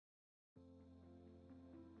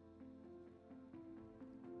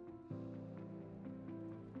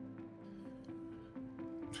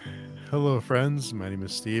Hello, friends. My name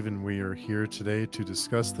is Steve, and we are here today to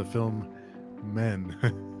discuss the film Men.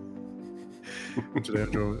 Today,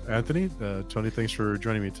 I'm joined with Anthony. Tony, thanks for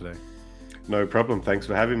joining me today. No problem. Thanks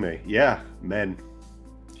for having me. Yeah, men.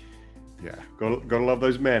 Yeah. Gotta love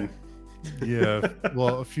those men. Yeah.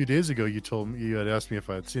 Well, a few days ago, you had asked me if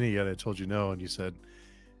I had seen it yet. I told you no, and you said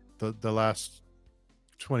the last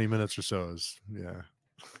 20 minutes or so is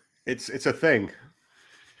It's a thing.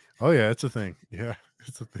 Oh yeah, it's a thing. Yeah,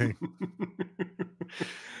 it's a thing.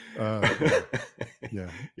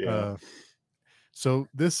 Yeah. Yeah. So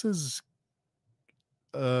this is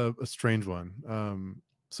a strange one.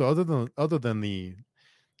 So other than the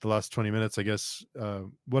last 20 minutes, I guess,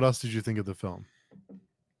 what else did you think of the film?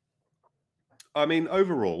 I mean,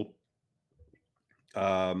 overall,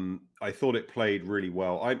 I thought it played really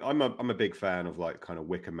well. I'm a big fan of like kind of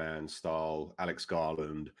Wicker Man style, Alex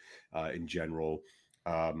Garland, in general.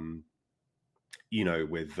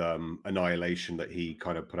 With Annihilation that he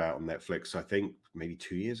kind of put out on Netflix, I think maybe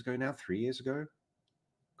 2 years ago now, 3 years ago.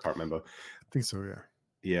 Can't remember. I think so, yeah.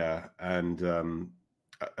 Yeah, and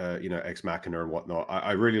Ex Machina and whatnot.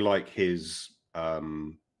 I really like his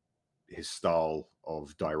style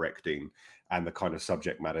of directing and the kind of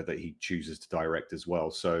subject matter that he chooses to direct as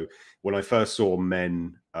well. So when I first saw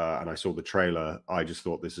Men and I saw the trailer, I just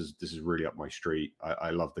thought this is really up my street. I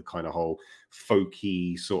love the kind of whole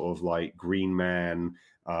folky sort of like Green Man,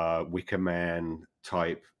 Wicker Man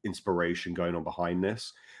type inspiration going on behind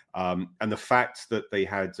this. And the fact that they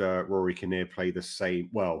had Rory Keneer play the same,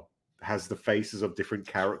 has the faces of different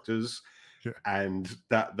characters. Yeah. And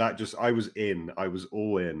that just, I was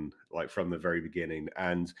all in, like from the very beginning.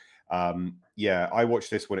 And I watched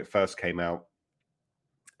this when it first came out,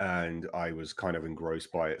 and I was kind of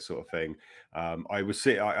engrossed by it, sort of thing. I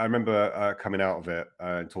remember coming out of it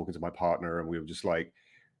and talking to my partner, and we were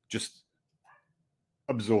just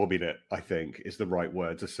absorbing it, I think is the right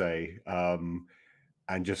word to say. And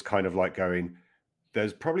just kind of like going,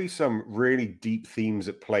 there's probably some really deep themes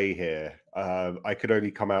at play here. I could only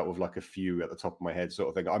come out with like a few at the top of my head, sort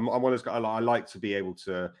of thing. I like to be able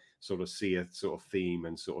to sort of see a sort of theme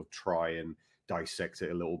and sort of try and dissect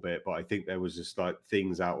it a little bit. But I think there was just like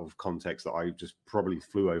things out of context that I just probably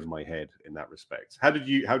flew over my head in that respect. How did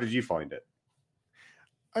you find it?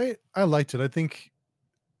 I liked it. I think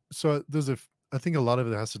so. I think a lot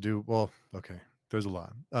of it has to do. Well, okay. There's a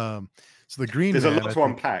lot. So the Green Man, there's a lot to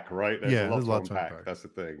unpack, right? There's a lot to unpack. That's the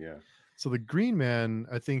thing, yeah. So the Green Man,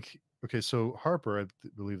 I think. Okay, so Harper, I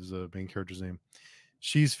believe is the main character's name.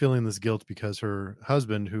 She's feeling this guilt because her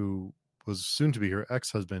husband, who was soon to be her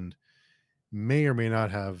ex-husband, may or may not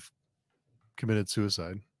have committed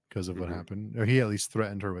suicide because of what happened, or he at least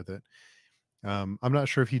threatened her with it. I'm not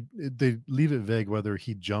sure if they leave it vague whether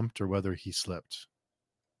he jumped or whether he slipped.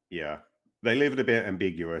 Yeah. They leave it a bit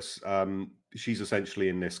ambiguous. She's essentially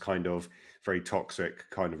in this kind of very toxic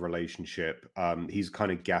kind of relationship. He's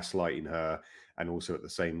kind of gaslighting her and also at the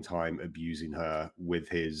same time abusing her with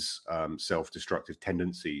his self-destructive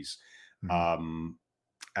tendencies.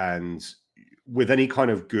 And with any kind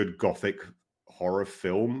of good Gothic horror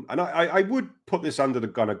film, and I would put this under the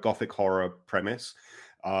kind of Gothic horror premise,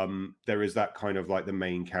 there is that kind of like the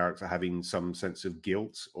main character having some sense of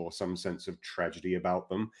guilt or some sense of tragedy about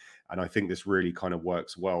them. And I think this really kind of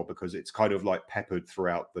works well because it's kind of like peppered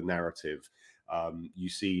throughout the narrative. You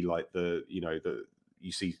see like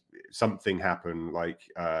you see something happen, like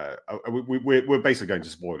we're basically going to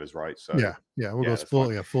spoilers, right? So we'll go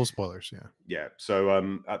full spoilers. Yeah.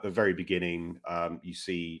 So at the very beginning, you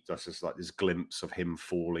see just like this glimpse of him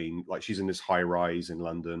falling, like she's in this high rise in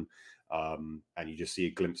London. And you just see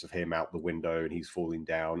a glimpse of him out the window and he's falling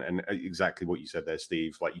down. And exactly what you said there,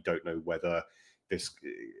 Steve, like you don't know whether this,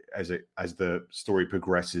 as the story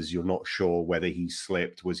progresses, you're not sure whether he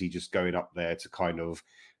slipped. Was he just going up there to kind of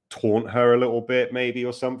taunt her a little bit maybe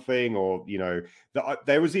or something? Or,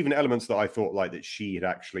 there was even elements that I thought like that she had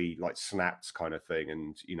actually like snapped kind of thing.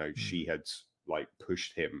 And, she had like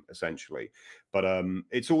pushed him essentially. But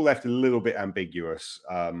it's all left a little bit ambiguous.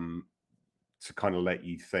 To kind of let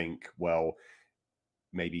you think, well,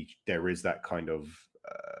 maybe there is that kind of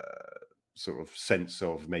sort of sense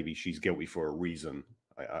of maybe she's guilty for a reason,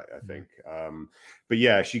 I think. But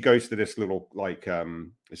yeah, she goes to this little like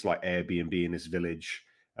it's like Airbnb in this village,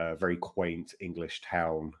 very quaint English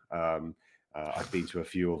town. I've been to a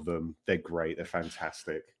few of them. They're great. They're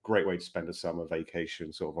fantastic. Great way to spend a summer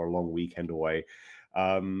vacation, sort of a long weekend away.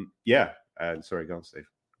 And sorry, go on, Steve.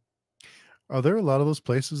 Are there a lot of those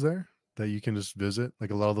places there that you can just visit,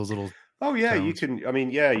 like a lot of those little Oh yeah, you towns. can. I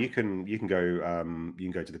mean, yeah, you can go. You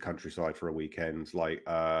can go to the countryside for a weekend. Like,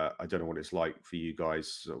 I don't know what it's like for you guys,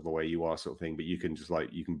 sort of the way you are, sort of thing. But you can just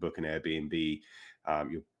like you can book an Airbnb.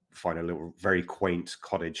 You'll find a little very quaint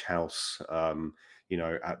cottage house.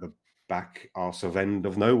 At the back arse of end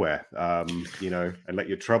of nowhere. And let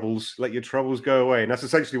your troubles go away. And that's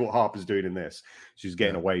essentially what Harper's doing in this. She's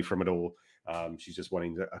getting Yeah. away from it all. She's just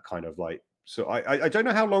wanting a kind of like. So I don't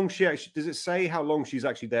know how long she actually does. It say how long she's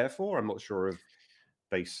actually there for? I'm not sure if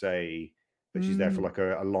they say that she's there for Mm, like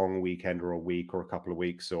a long weekend or a week or a couple of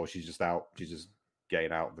weeks, or she's just out. She's just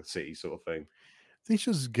getting out of the city, sort of thing. I think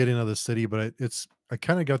she's getting out of the city, but I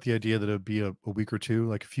kind of got the idea that it'd be a week or two,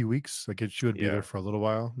 like a few weeks. Like she would be there Yeah, for a little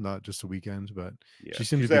while, not just a weekend. But yeah. she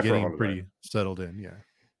seemed She's to be there for a getting holiday. pretty settled in. Yeah.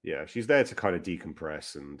 Yeah, she's there to kind of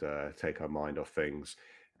decompress and take her mind off things.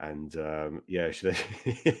 And yeah,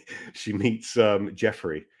 she meets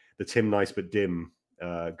Jeffrey, the Tim Nice but dim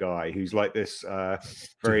guy, who's like this Damn.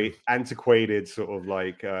 very antiquated sort of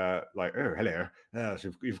like oh hello,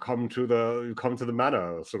 so you've come to the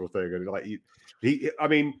manor sort of thing, and like I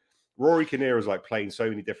mean, Rory Kinnear is like playing so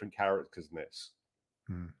many different characters in this,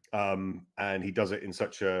 Mm. and he does it in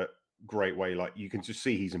such a great way. Like you can just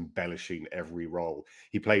see he's embellishing every role.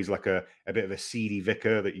 He plays like a bit of a seedy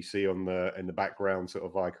vicar that you see on in the background sort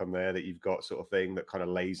of icon there that you've got sort of thing that kind of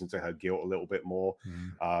lays into her guilt a little bit more.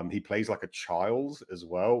 Mm. He plays like a child as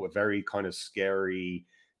well, a very kind of scary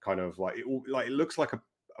kind of like it looks like a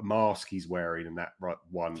mask he's wearing in that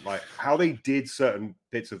one. Like how they did certain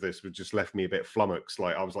bits of this would just left me a bit flummoxed.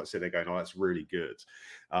 Like I was like sitting there going, "Oh, that's really good."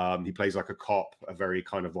 He plays like a cop, a very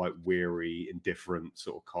kind of like weary, indifferent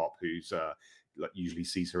sort of cop who's like usually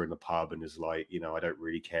sees her in the pub and is like, I don't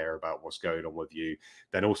really care about what's going on with you.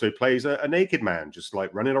 Then also plays a naked man just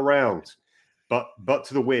like running around, but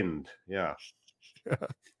to the wind. Yeah.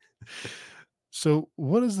 So,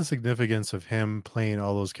 what is the significance of him playing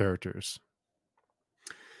all those characters?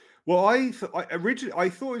 Well, I originally I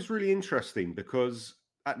thought it was really interesting because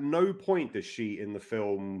at no point does she in the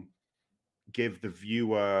film give the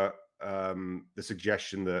viewer the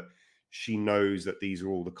suggestion that she knows that these are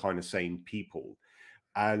all the kind of same people.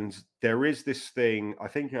 And there is this thing, I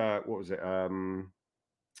think, what was it?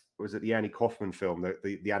 Was it the Annie Kaufman film,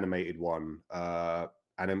 the animated one, Animesia?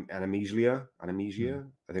 Mm. Animesia?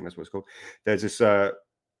 I think that's what it's called. There's this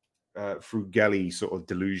Frugeli sort of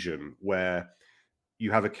delusion where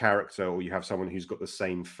you have a character or you have someone who's got the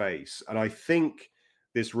same face. And I think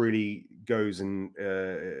this really goes and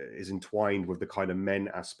is entwined with the kind of men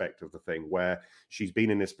aspect of the thing, where she's been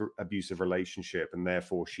in this abusive relationship and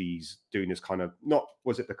therefore she's doing this kind of, not,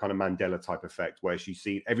 was it the kind of Mandela type effect where she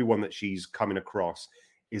sees everyone that she's coming across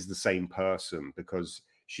is the same person because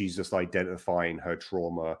she's just identifying her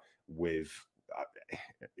trauma with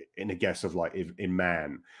in a guess of like in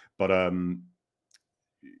man. But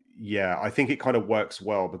yeah, I think it kind of works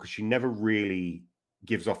well because she never really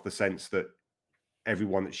gives off the sense that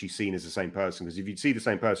everyone that she's seen is the same person. Because if you'd see the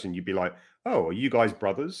same person, you'd be like, oh, are you guys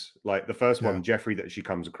brothers? Like the first Yeah. one, Jeffrey, that she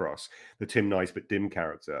comes across, the Tim Nice but dim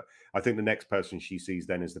character. I think the next person she sees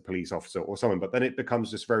then is the police officer or someone. But then it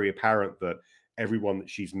becomes just very apparent that everyone that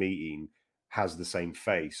she's meeting has the same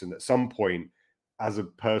face. And at some point, as a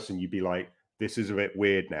person, you'd be like, this is a bit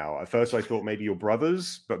weird now. At first, I thought maybe you're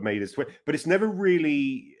brothers, but maybe it's but it's never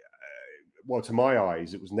really well, to my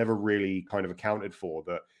eyes, it was never really kind of accounted for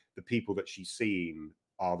that the people that she's seen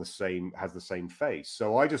are the same, has the same face.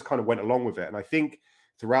 So I just kind of went along with it. And I think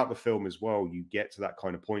throughout the film as well, you get to that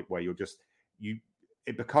kind of point where you're just,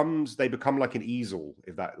 they become like an easel,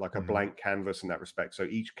 if that, like a Mhm. blank canvas in that respect. So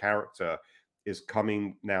each character is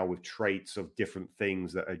coming now with traits of different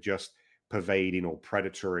things that are just pervading or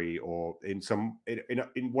predatory or in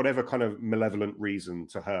whatever kind of malevolent reason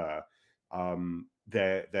to her.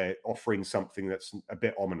 They're offering something that's a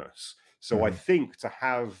bit ominous. So I Mhm. think to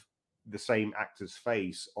have the same actor's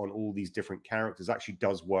face on all these different characters actually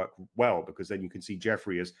does work well, because then you can see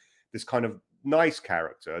Jeffrey as this kind of nice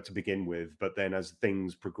character to begin with, but then as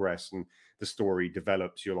things progress and the story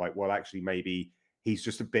develops, you're like, well, actually, maybe he's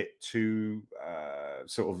just a bit too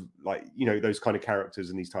sort of like, those kind of characters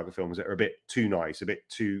in these type of films that are a bit too nice, a bit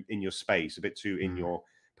too in your space, a bit too in Mm. your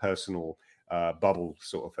personal bubble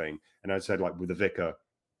sort of thing. And I said, like with the vicar,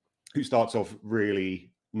 who starts off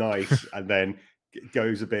really nice and then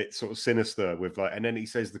goes a bit sort of sinister with like, and then he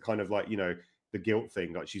says the kind of like, the guilt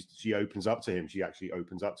thing, like she opens up to him, she actually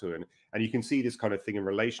opens up to him. And you can see this kind of thing in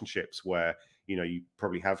relationships where, you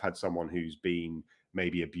probably have had someone who's been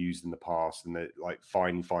maybe abused in the past, and they like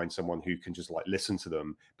finally find someone who can just like listen to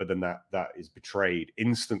them, but then that is betrayed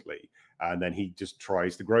instantly. and then he just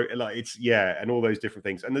tries to grow, like, it's, yeah, and all those different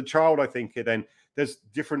things. And the child, I think, then there's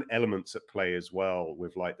different elements at play as well,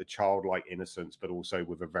 with like the childlike innocence, but also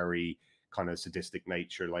with a very kind of sadistic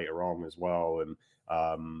nature later on as well. And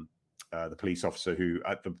the police officer who,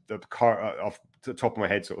 at the car, off the top of my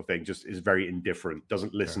head sort of thing, just is very indifferent,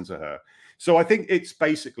 doesn't listen to her. So I think it's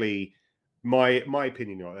basically, my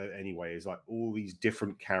opinion on it anyway, is like all these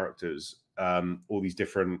different characters, all these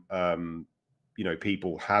different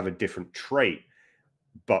people have a different trait,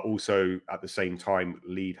 but also at the same time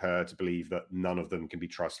lead her to believe that none of them can be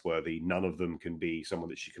trustworthy, none of them can be someone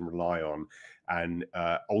that she can rely on, and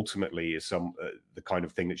ultimately is the kind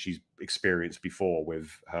of thing that she's experienced before with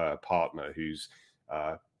her partner, who's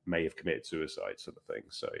may have committed suicide, sort of thing.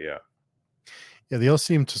 So yeah, they all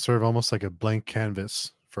seem to serve almost like a blank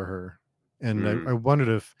canvas for her. And I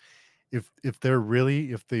wondered if they are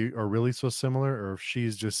really so similar, or if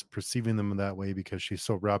she's just perceiving them in that way because she's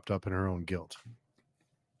so wrapped up in her own guilt.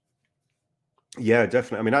 Yeah,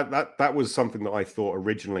 definitely. I mean, that was something that I thought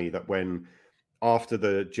originally, that when, after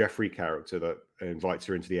the Jeffrey character that invites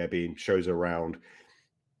her into the Airbnb, shows her around,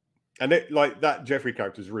 and it, like, that Jeffrey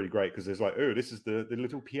character is really great, because there's like, oh, this is the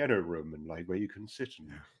little piano room, and like where you can sit and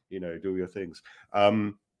do your things.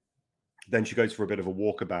 Then she goes for a bit of a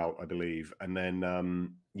walkabout, I believe, and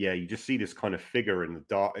then you just see this kind of figure in the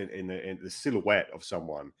dark, in the silhouette of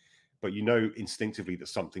someone, but you know instinctively that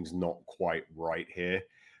something's not quite right here.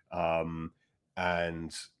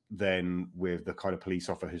 And then with the kind of police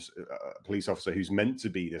officer who's meant to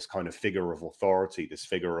be this kind of figure of authority, this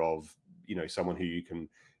figure of, someone who you can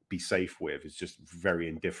be safe with, is just very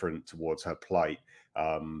indifferent towards her plight.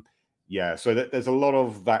 So there's a lot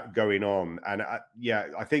of that going on. And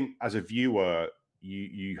I think as a viewer,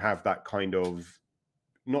 you have that kind of,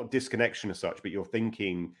 not disconnection as such, but you're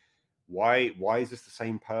thinking, why is this the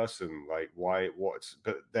same person? Like,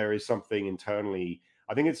 but there is something internally.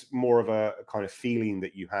 I think it's more of a kind of feeling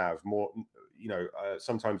that you have more,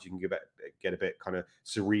 sometimes you can get a bit kind of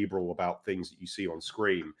cerebral about things that you see on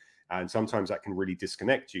screen. And sometimes that can really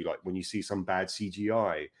disconnect you. Like when you see some bad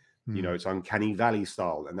CGI, it's uncanny valley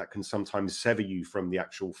style, and that can sometimes sever you from the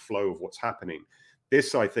actual flow of what's happening.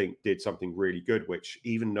 This, I think, did something really good, which,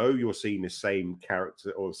 even though you're seeing the same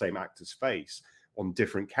character or the same actor's face on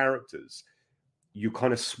different characters, you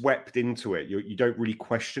kind of swept into it. You don't really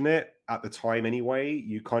question it at the time anyway.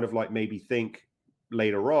 You kind of like maybe think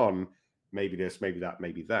later on, maybe this, maybe that,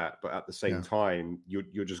 maybe that. But at the same time,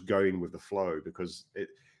 you're just going with the flow, because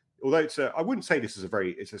although I wouldn't say this is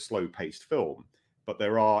it's a slow paced film, but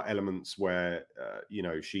there are elements where,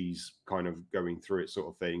 she's kind of going through it, sort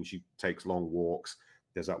of thing. She takes long walks.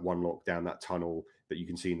 There's that one walk down that tunnel that you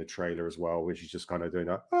can see in the trailer as well, where she's just kind of doing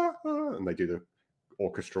that, and they do the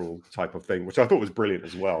orchestral type of thing, which I thought was brilliant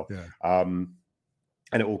as well. And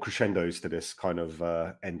it all crescendos to this kind of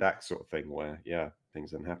end act sort of thing where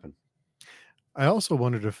things then happen. I also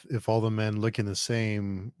wondered if all the men looking the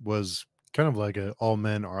same was kind of like all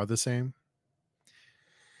men are the same,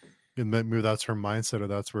 and maybe that's her mindset, or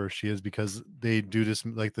that's where she is, because they do this,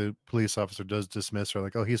 like the police officer does dismiss her,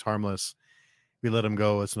 like, oh, he's harmless, we let him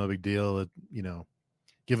go, it's no big deal,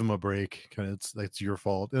 give him a break, kind of, it's your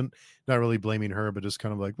fault, and not really blaming her, but just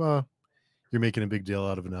kind of like, well, you're making a big deal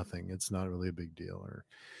out of nothing, it's not really a big deal. Or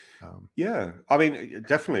I mean,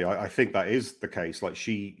 definitely, I think that is the case. Like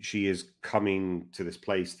she is coming to this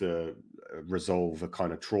place to resolve a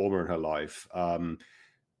kind of trauma in her life,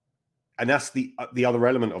 and that's the other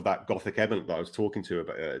element of that Gothic element that I was talking to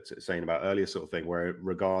about, saying about earlier, sort of thing, where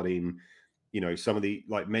regarding, some of the,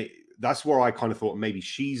 like, that's where I kind of thought maybe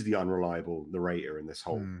she's the unreliable narrator in this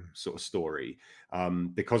whole sort of story,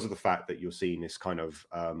 because of the fact that you're seeing this kind of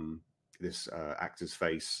this actor's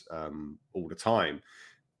face all the time.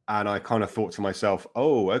 And I kind of thought to myself,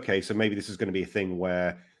 oh, okay, so maybe this is going to be a thing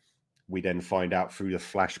where we then find out through the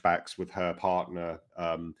flashbacks with her partner,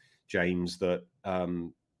 James, that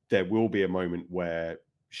there will be a moment where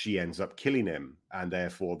she ends up killing him. And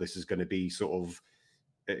therefore, this is going to be sort of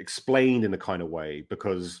explained in a kind of way,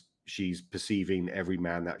 because she's perceiving every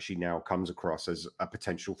man that she now comes across as a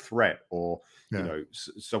potential threat, or,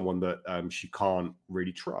 someone that she can't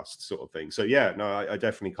really trust, sort of thing. So, I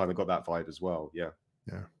definitely kind of got that vibe as well. Yeah.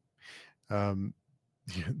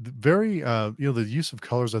 Very the use of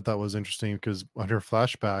colors I thought was interesting, because on her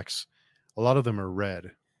flashbacks, a lot of them are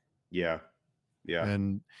red,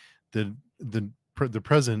 and the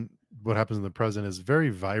present, what happens in the present, is very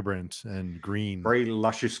vibrant and green, very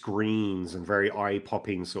luscious greens, and very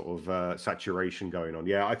eye-popping sort of saturation going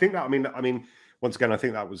on. I think that, I mean once again, I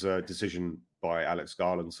think that was a decision by Alex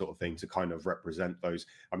Garland sort of thing to kind of represent those.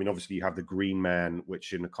 I mean, obviously you have the Green Man,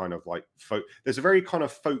 which in a kind of like there's a very kind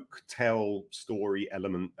of folk tale story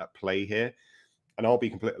element at play here. And I'll be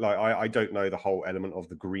completely like, I don't know the whole element of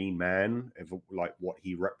the Green Man, like what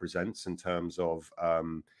he represents in terms of,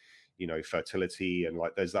 you know, fertility. And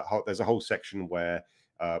like, there's a whole section where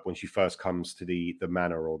when she first comes to the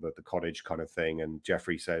manor or the cottage kind of thing, and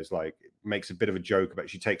Jeffrey says, like, makes a bit of a joke about,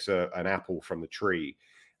 she takes an apple from the tree,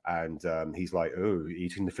 and he's like, oh,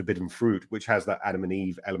 eating the forbidden fruit, which has that Adam and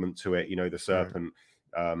Eve element to it, you know, the serpent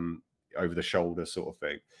over the shoulder sort of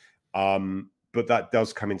thing. But that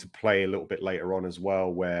does come into play a little bit later on as well,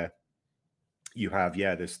 where you have,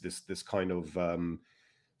 this kind of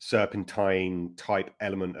serpentine type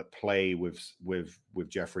element at play with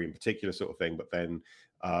Jeffrey in particular sort of thing. But then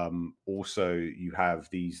also you have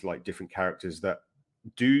these like different characters that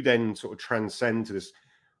do then sort of transcend to this,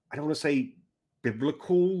 I don't want to say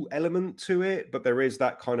biblical element to it, but there is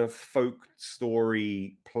that kind of folk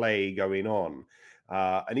story play going on.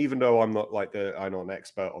 And even though I'm not an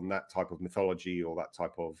expert on that type of mythology or that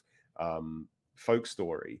type of folk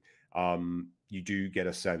story, you do get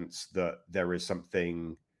a sense that there is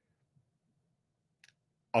something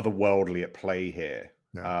otherworldly at play here.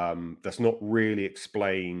 Yeah. That's not really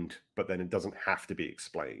explained, but then it doesn't have to be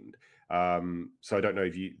explained. So I don't know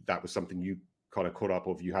if that was something you kind of caught up,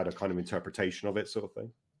 or if you had a kind of interpretation of it, sort of thing.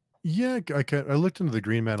 Yeah, I looked into the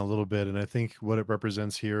Green Man a little bit, and I think what it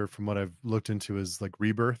represents here, from what I've looked into, is like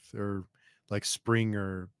rebirth, or like spring,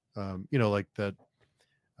 or you know, like that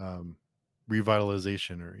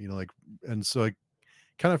revitalization, or, you know, like. And so I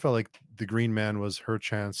kind of felt like the Green Man was her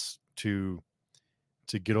chance to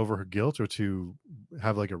get over her guilt, or to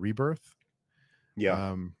have like a rebirth.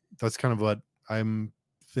 Yeah, that's kind of what I'm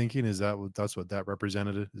thinking, is that's what that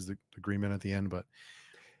represented, is the Green Man at the end.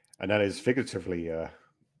 and that is figuratively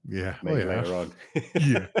later on.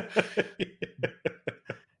 Yeah.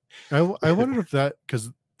 I wondered if that, because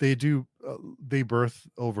they do they birth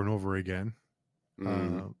over and over again.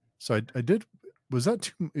 So I did. Was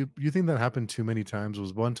that you think that happened too many times?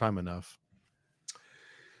 Was one time enough?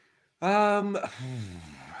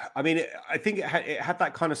 I mean, I think it had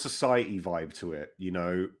that kind of society vibe to it, you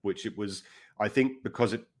know, which it was, I think,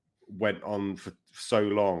 because it went on for so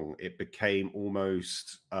long, it became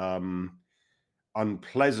almost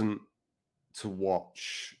unpleasant to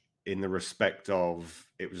watch, in the respect of,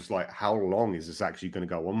 it was just like, how long is this actually going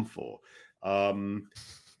to go on for? And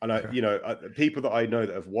you know, people that I know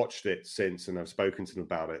that have watched it since, and I've spoken to them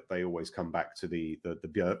about it, they always come back to the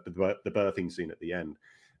birthing scene at the end,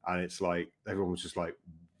 and it's like everyone was just like,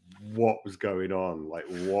 what was going on? Like,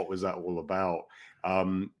 what was that all about?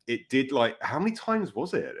 It did, like, how many times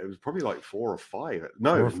was it? It was probably like 4 or 5.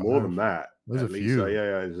 No, it was more than that. There's at least.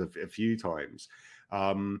 Yeah, it was a few times.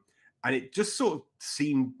 And it just sort of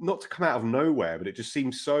seemed not to come out of nowhere, but it just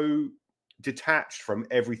seemed so detached from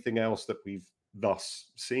everything else that we've thus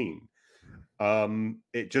seen.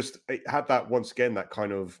 It had that, once again, that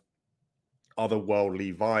kind of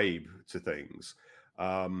otherworldly vibe to things.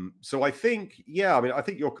 So I think, I mean, I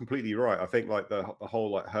think you're completely right. I think like the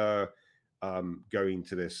whole, like, her going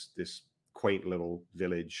to this quaint little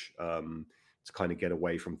village to kind of get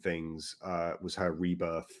away from things was her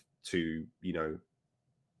rebirth, to, you know,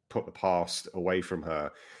 put the past away from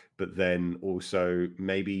her. But then also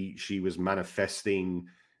maybe she was manifesting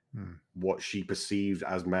what she perceived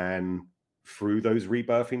as man through those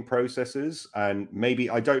rebirthing processes. And maybe,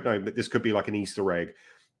 I don't know, but this could be like an Easter egg,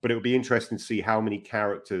 but it would be interesting to see how many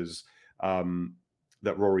characters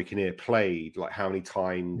that Rory Keneer played, like how many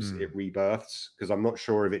times it rebirths, because I'm not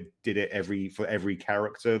sure if it did it for every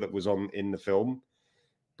character that was in the film,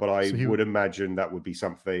 but I would imagine that would be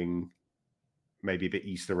something maybe a bit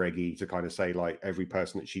Easter eggy, to kind of say, like, every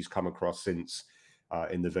person that she's come across since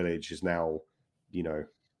in the village is now, you know,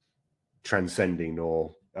 transcending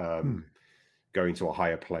or going to a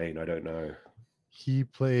higher plane. I don't know. He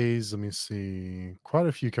plays, let me see, quite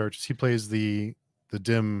a few characters. He plays the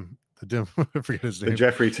dim I forget his name. The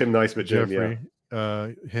Jeffrey, Tim Naismith Jeffrey.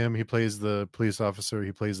 Him, he plays the police officer,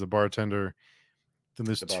 he plays the bartender. Then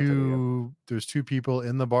there's there's two people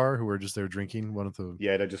in the bar who are just there drinking. One of the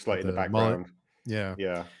they're just like in the background.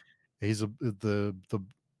 Yeah. He's the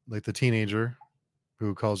like the teenager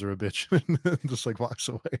who calls her a bitch and just like walks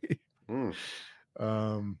away.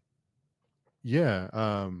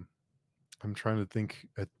 I'm trying to think.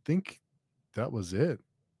 I think that was it.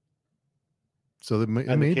 So it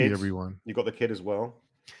may be everyone. You got the kid as well.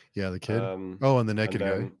 Yeah, the kid. And the naked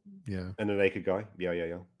guy. Yeah. And the naked guy.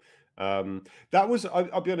 Yeah. That was,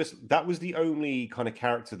 I'll be honest, that was the only kind of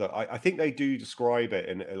character that I think they do describe it,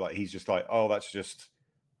 and like he's just like, oh, that's just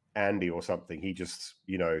Andy or something. He just,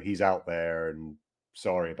 you know, he's out there, and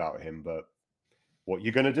sorry about him, but what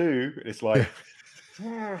you're gonna do? It's like,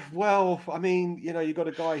 well, I mean, you know, you got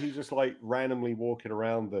a guy who's just like randomly walking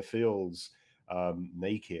around the fields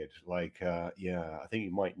naked. Like, yeah, I think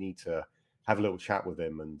you might need to have a little chat with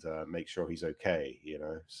him and make sure he's okay, you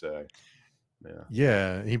know. So yeah.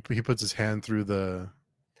 Yeah, he puts his hand through the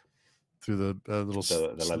little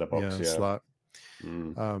The letterbox, yeah. slot.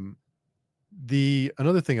 Mm. The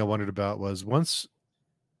another thing I wondered about was once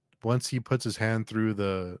he puts his hand through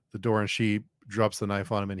the door and she drops the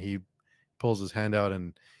knife on him and he pulls his hand out,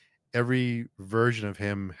 and every version of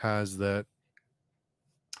him has that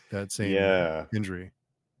same injury.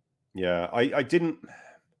 Yeah, I didn't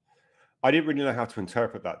really know how to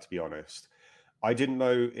interpret that, to be honest. I didn't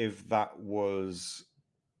know if that was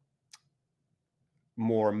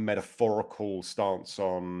more a metaphorical stance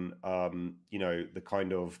on you know, the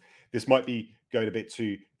kind of, this might be going a bit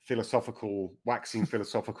too philosophical, waxing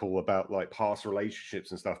philosophical about like past relationships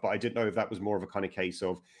and stuff, but I didn't know if that was more of a kind of case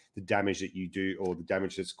of the damage that you do, or the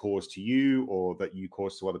damage that's caused to you, or that you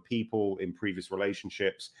cause to other people in previous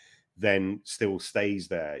relationships, then still stays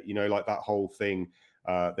there, you know, like that whole thing.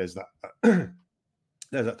 There's that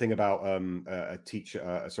there's that thing about a teacher,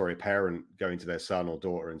 a parent going to their son or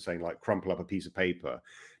daughter and saying, like, crumple up a piece of paper,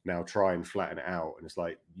 now try and flatten it out, and it's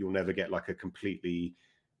like, you'll never get like a completely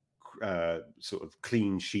sort of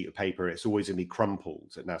clean sheet of paper. It's always going to be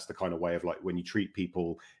crumpled, and that's the kind of way of, like, when you treat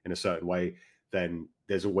people in a certain way, then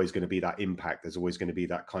there's always going to be that impact. There's always going to be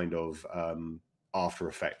that kind of after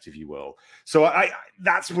effect, if you will. So I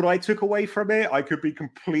that's what I took away from it. I could be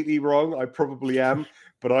completely wrong. I probably am,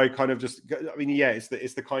 but I kind of just, I mean, yeah, it's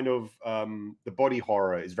the kind of the body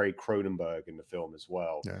horror is very Cronenberg in the film as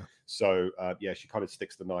well. Yeah. So yeah, she kind of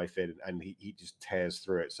sticks the knife in, and he just tears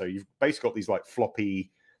through it. So you've basically got these like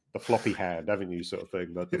the floppy hand, haven't you, sort of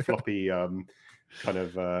thing, the floppy kind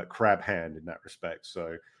of crab hand in that respect.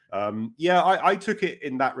 So yeah, I took it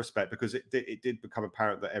in that respect because it did become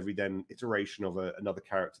apparent that every then iteration of another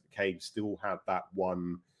character that came still had that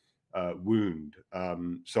one wound.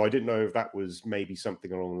 So I didn't know if that was maybe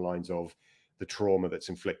something along the lines of the trauma that's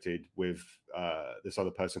inflicted with this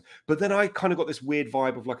other person. But then I kind of got this weird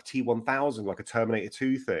vibe of like a T-1000, like a Terminator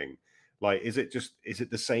 2 thing. Like, is it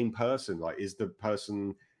the same person? Like,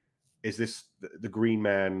 is this the Green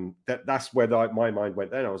Man? That's where my mind went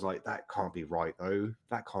then. I was like, that can't be right, though.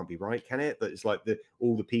 That can't be right, can it? That it's like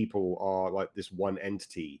all the people are like this one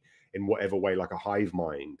entity in whatever way, like a hive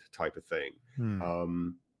mind type of thing.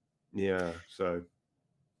 Yeah. So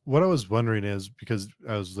what I was wondering is, because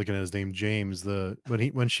I was looking at his name, James,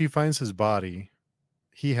 when she finds his body,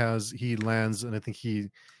 he lands, and I think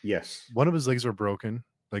one of his legs are broken,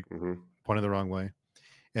 like pointed the wrong way,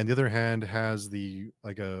 and the other hand has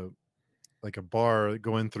like a bar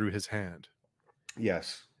going through his hand.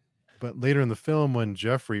 Yes. But later in the film, when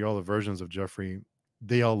Jeffrey, all the versions of Jeffrey,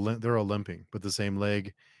 they're all limping with the same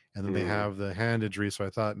leg, and then they have the hand injury. So I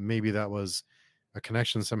thought maybe that was a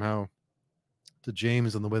connection somehow to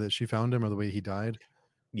James and the way that she found him, or the way he died.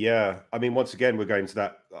 Yeah, I mean, once again, we're going to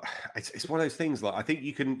that. It's one of those things. Like, I think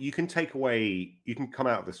you can take away, you can come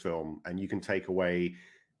out of this film and you can take away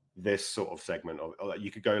this sort of segment of,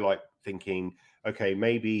 you could go like thinking, okay,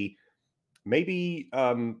 maybe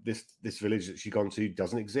this village that she's gone to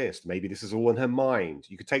doesn't exist. Maybe this is all in her mind.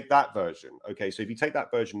 You could take that version. Okay, so if you take that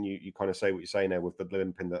version, you kind of say what you're saying there with the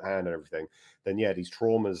limp in the hand and everything, then yeah, these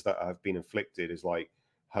traumas that have been inflicted is like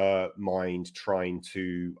her mind trying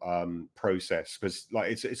to process, because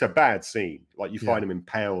like it's a bad scene. Like, you find him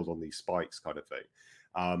impaled on these spikes kind of thing,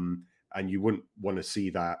 and you wouldn't want to see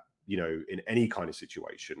that, you know, in any kind of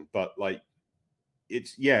situation. But like,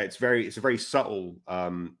 it's a very subtle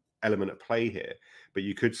element at play here, but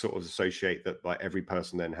you could sort of associate that like every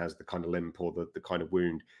person then has the kind of limp or the kind of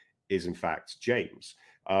wound is in fact James.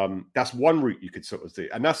 That's one route you could sort of do,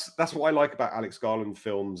 and that's what I like about Alex Garland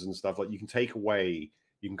films and stuff. Like, you can take away,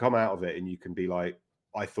 you can come out of it and you can be like,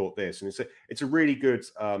 I thought this, and it's a really good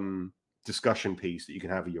discussion piece that you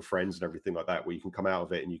can have with your friends and everything like that, where you can come out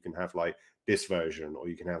of it and you can have like this version or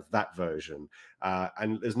you can have that version,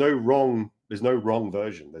 and there's no wrong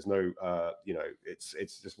version. There's no you know, it's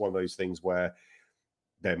just one of those things where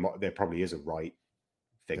there probably is a right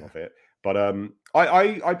thing of it. But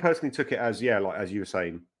I personally took it as, yeah, like as you were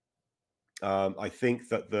saying, I think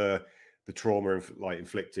that the trauma like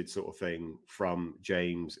inflicted sort of thing from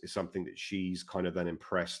James is something that she's kind of then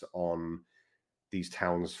impressed on these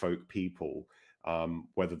townsfolk people.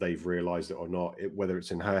 whether they've realized it or not, whether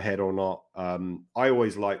it's in her head or not. I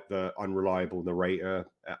always like the unreliable narrator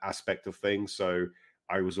aspect of things. So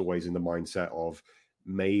I was always in the mindset of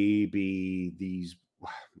maybe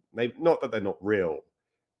not that they're not real,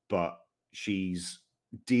 but she's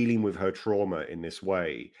dealing with her trauma in this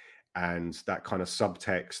way. And that kind of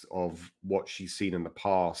subtext of what she's seen in the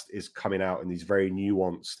past is coming out in these very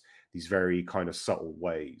nuanced, these very kind of subtle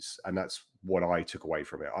ways. And that's what I took away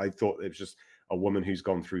from it. I thought it was just a woman who's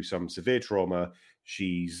gone through some severe trauma.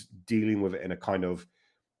 She's dealing with it in a kind of,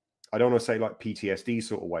 I don't want to say like PTSD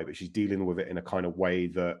sort of way, but she's dealing with it in a kind of way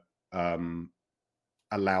that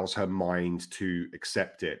allows her mind to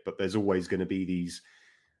accept it. But there's always going to be these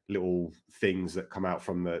little things that come out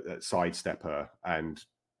from that sidestep her, and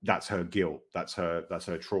that's her guilt, that's her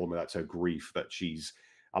trauma, that's her grief that she's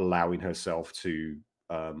allowing herself to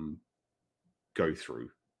go through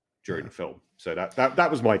during the film. So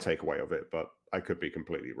that was my takeaway of it, but I could be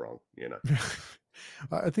completely wrong, you know.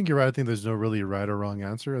 I think you're right. I think there's no really right or wrong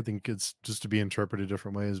answer. I think it's just to be interpreted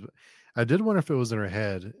different ways. But I did wonder if it was in her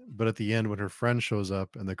head, but at the end when her friend shows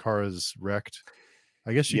up and the car is wrecked,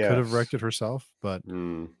 I guess she could have wrecked it herself, but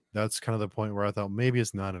that's kind of the point where I thought maybe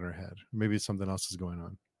it's not in her head. Maybe something else is going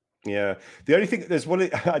on. Yeah. The only thing, there's one,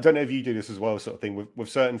 I don't know if you do this as well, sort of thing with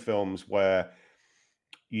certain films where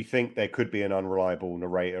you think there could be an unreliable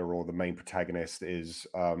narrator or the main protagonist is,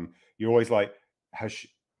 you're always like,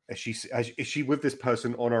 is she with this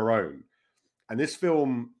person on her own? And this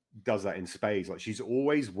film does that in spades. Like she's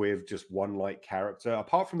always with just one like character,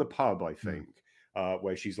 apart from the pub, I think,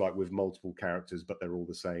 where she's like with multiple characters, but they're all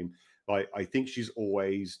the same. Like I think she's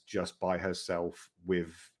always just by herself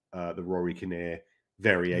with the Rory Keneer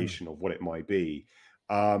variation of what it might be.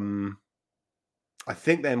 I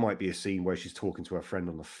think there might be a scene where she's talking to her friend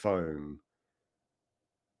on the phone.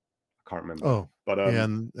 I can't remember. Oh, but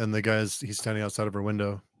and the guy's he's standing outside of her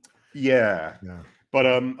window. Yeah. But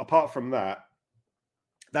apart from that,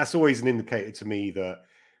 that's always an indicator to me that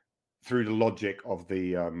through the logic of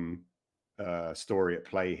the story at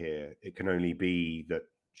play here, it can only be that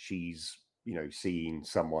she's, you know, seeing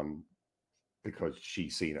someone because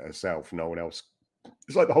she's seen it herself. No one else.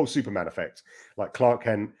 It's like the whole Superman effect. Like Clark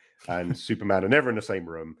Kent and Superman are never in the same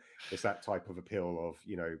room. It's that type of appeal of,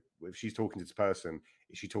 you know, if she's talking to this person,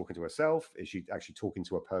 is she talking to herself? Is she actually talking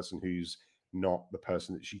to a person who's not the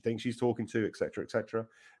person that she thinks she's talking to, et cetera, et cetera?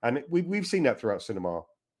 And we've seen that throughout cinema,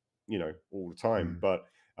 you know, all the time. But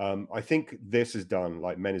I think this is done,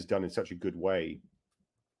 like Men is done in such a good way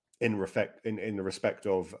in the respect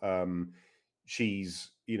of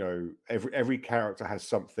she's, you know, every character has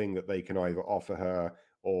something that they can either offer her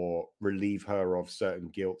or relieve her of certain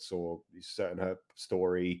guilts or certain her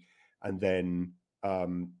story. And then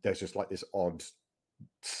there's just like this odd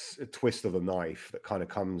twist of the knife that kind of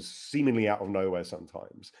comes seemingly out of nowhere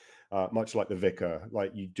sometimes, much like The Vicar.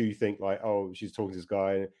 Like you do think like, oh, she's talking to this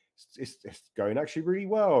guy, it's going actually really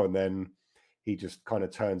well, and then he just kind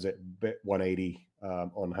of turns it a bit 180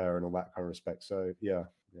 on her and all that kind of respect. So yeah.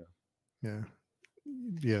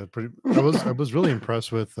 Pretty. I was really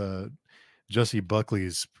impressed with Jessie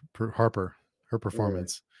Buckley's Harper, her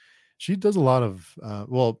performance. She does a lot of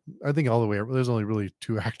well, I think all the way. There's only really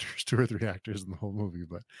two or three actors in the whole movie,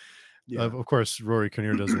 but of course Rory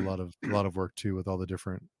Keneer does a lot of work too with all the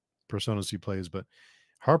different personas he plays. But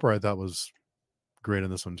Harper, I thought, was great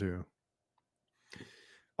in this one too.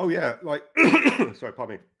 Oh yeah, like sorry,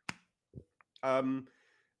 pardon me.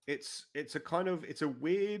 It's a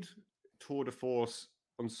weird tour de force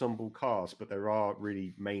ensemble cast, but there are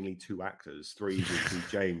really mainly two actors, three with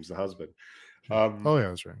James, the husband. Oh yeah,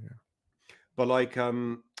 that's right. Yeah. But like,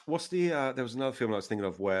 what's the? There was another film I was thinking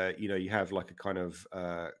of where, you know, you have like a kind of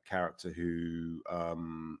character who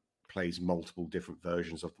plays multiple different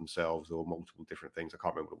versions of themselves or multiple different things. I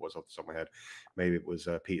can't remember what it was off the top of my head. Maybe it was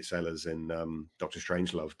Peter Sellers in Doctor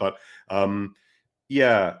Strangelove. But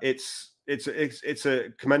yeah, it's a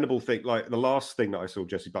commendable thing. Like the last thing that I saw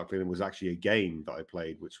Jessie Buckley in was actually a game that I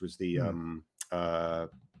played, which was the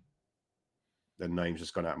name's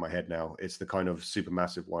just gone out of my head now. It's the kind of super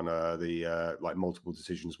massive one. Like multiple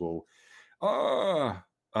decisions will. Oh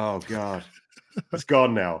God, it's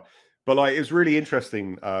gone now. But like, it was really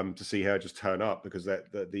interesting to see her just turn up because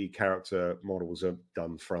the character models are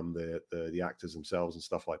done from the actors themselves and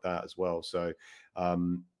stuff like that as well. So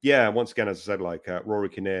yeah, once again, as I said, like Rory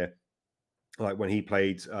Keneer, like when he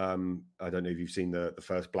played, I don't know if you've seen the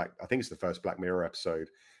first I think it's the first Black Mirror episode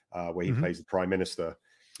where he plays the Prime Minister,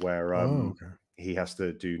 where he has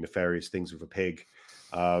to do nefarious things with a pig.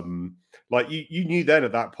 Like you knew then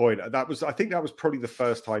at that point, I think that was probably the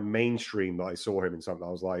first time mainstream that I saw him in something. I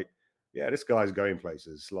was like, yeah, this guy's going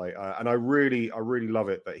places. Like, and I really love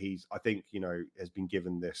it that I think, has been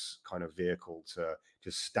given this kind of vehicle to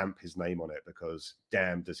just stamp his name on it, because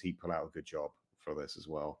damn, does he pull out a good job for this as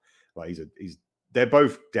well. Like, they're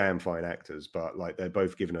both damn fine actors, but like they're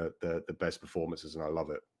both given the best performances, and I love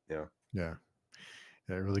it. Yeah,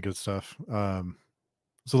 really good stuff.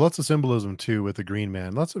 So lots of symbolism too with the Green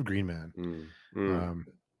Man. Lots of Green Man.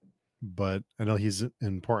 But I know he's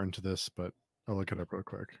important to this, but I'll look it up real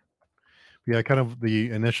quick. Yeah, kind of the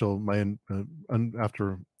initial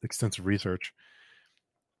after extensive research.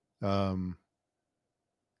 Green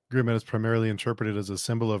Man is primarily interpreted as a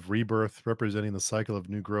symbol of rebirth, representing the cycle of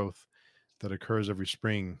new growth that occurs every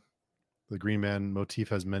spring. The Green Man motif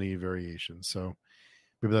has many variations, so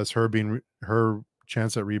maybe that's her being her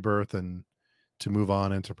chance at rebirth and to move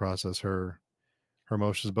on and to process her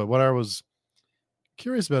emotions. But what I was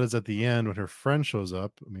curious about is at the end when her friend shows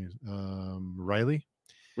up. I mean, Riley.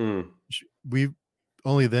 We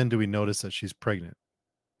only then do we notice that she's pregnant.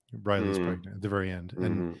 Riley's pregnant at the very end,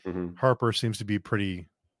 and Harper seems to be pretty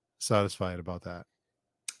satisfied about that.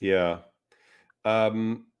 Yeah.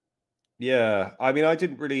 Yeah. I mean, I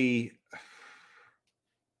didn't really.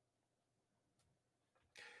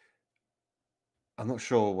 I'm not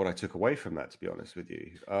sure what I took away from that, to be honest with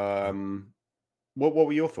you. What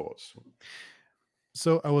were your thoughts?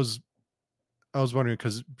 So I was wondering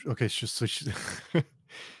because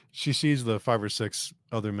she sees the 5 or 6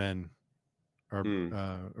 other men are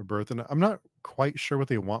birth, and I'm not quite sure what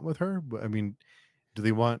they want with her. But I mean, do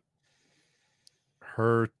they want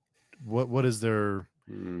her? What is their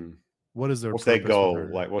what's their goal?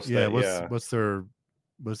 Like, what's their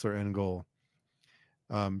end goal?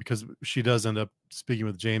 Because she does end up speaking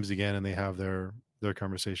with James again, and they have their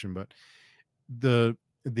conversation. But at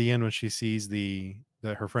the end when she sees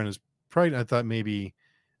that her friend is pregnant, I thought maybe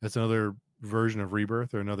that's another version of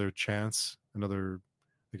rebirth or another chance, another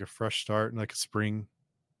like a fresh start, like a spring.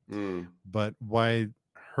 But why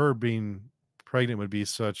her being pregnant would be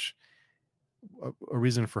such a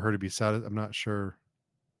reason for her to be sad, I'm not sure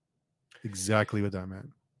exactly what that meant.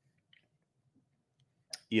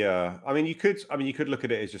 Yeah, I mean, you could look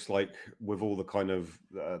at it as just like with all the kind of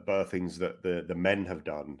birthings that the men have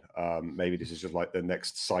done. Maybe this is just like the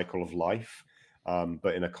next cycle of life,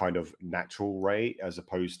 but in a kind of natural way, as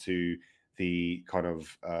opposed to the kind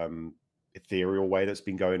of ethereal way that's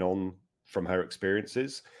been going on from her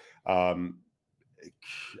experiences. I mean,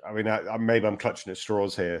 maybe I'm clutching at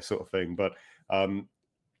straws here, sort of thing, but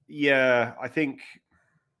yeah, I think.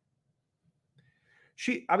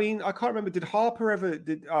 I mean, I can't remember. Did Harper ever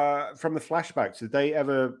from the flashbacks? Did they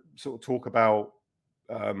ever sort of talk about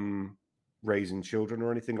raising children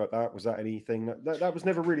or anything like that? Was that anything that was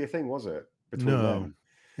never really a thing, was it? Between them?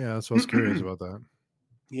 Yeah, that's what I was curious about that.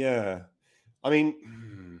 Yeah, I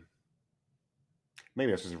mean,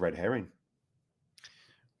 maybe this was a red herring.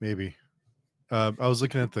 Maybe. I was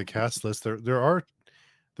looking at the cast list. There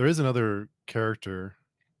is another character,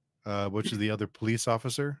 which is the other police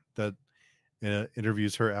officer that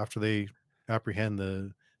interviews her after they apprehend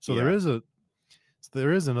the. So there is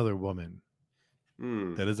another woman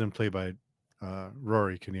that isn't played by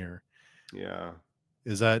Rory Keneer. Yeah,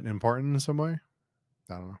 is that important in some way?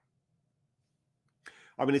 I don't know.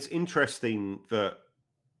 I mean, it's interesting that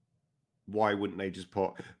why wouldn't they just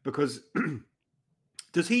put, because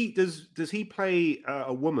does he play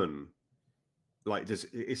a woman? Like,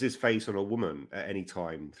 is his face on a woman at any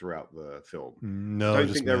time throughout the film? No, I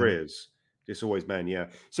don't think there is. It's always men, yeah.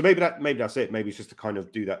 So maybe that's it. Maybe it's just to kind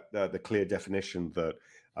of do that the clear definition that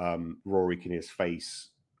Rory Kinnear's face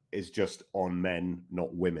is just on men,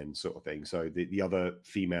 not women, sort of thing. So the other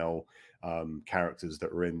female characters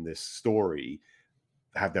that are in this story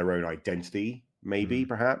have their own identity, maybe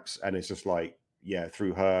perhaps, and it's just like, yeah,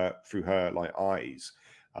 through her like eyes,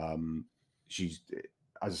 she's,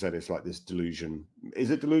 as I said, it's like this delusion. Is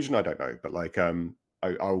it delusion? I don't know, but like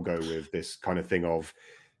I'll go with this kind of thing of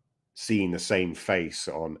seeing the same face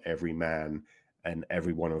on every man, and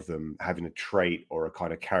every one of them having a trait or a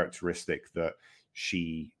kind of characteristic that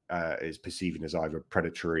she is perceiving as either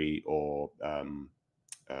predatory or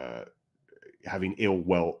having ill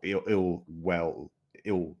will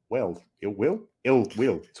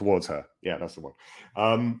towards her. Yeah, that's the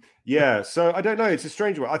one. Yeah, so I don't know. It's a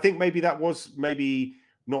strange one. I think maybe that was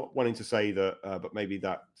not wanting to say that, but maybe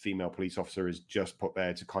that female police officer is just put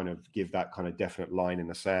there to kind of give that kind of definite line in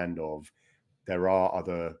the sand of there are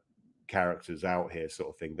other characters out here, sort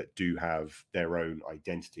of thing, that do have their own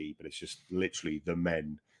identity, but it's just literally the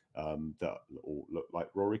men that all look like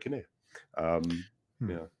Rory Keneer.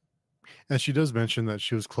 Yeah. And she does mention that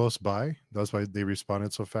she was close by. That's why they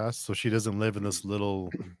responded so fast. So she doesn't live in this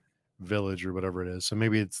little village or whatever it is. So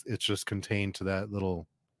maybe it's just contained to that little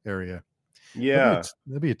area. Yeah.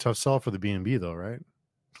 That'd be a tough sell for the B&B though, right?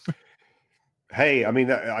 Hey, I mean,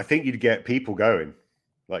 I think you'd get people going.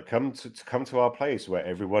 Like, come to our place where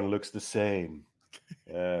everyone looks the same.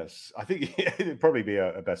 Yes, I think it'd probably be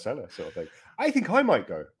a bestseller sort of thing. I think I might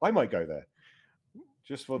go. I might go there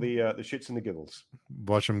just for the shits and the giggles.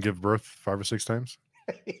 Watch them give birth 5 or 6 times.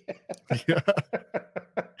 Yeah.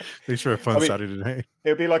 Thanks for a fun Saturday night.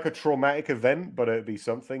 It'd be like a traumatic event, but it'd be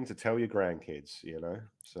something to tell your grandkids, you know.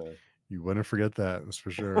 So you wouldn't forget that, that's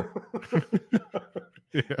for sure.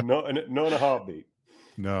 Yeah. Not in a heartbeat.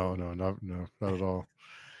 No, not at all.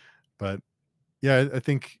 But yeah,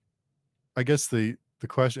 I guess the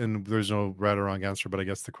question, and there's no right or wrong answer, but I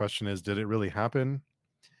guess the question is, did it really happen?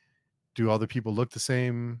 Do all the people look the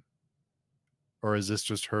same? Or is this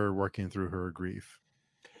just her working through her grief?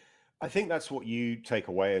 I think that's what you take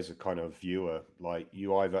away as a kind of viewer. Like,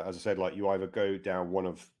 you either, as I said, like, you either go down one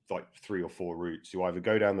of like 3 or 4 routes. You either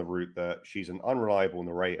go down the route that she's an unreliable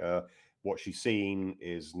narrator, what she's seen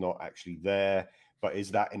is not actually there, but is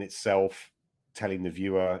that in itself telling the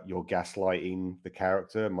viewer you're gaslighting the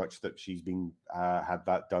character, much that she's been had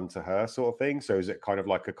that done to her, sort of thing? So is it kind of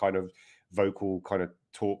like a kind of vocal kind of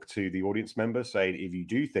talk to the audience member saying, if you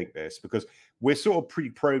do think this, because we're sort of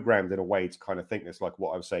pre-programmed in a way to kind of think this, like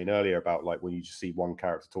what I was saying earlier about like when you just see one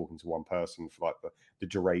character talking to one person for like the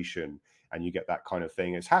duration, and you get that kind of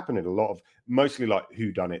thing. It's happened in a lot of, mostly like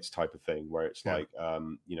whodunits type of thing, where it's like,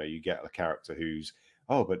 you know, you get a character who's,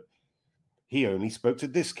 oh, but he only spoke to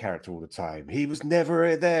this character all the time. He was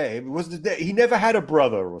never there. It wasn't there. He never had a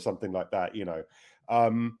brother or something like that, you know.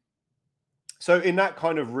 So in that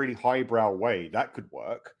kind of really highbrow way, that could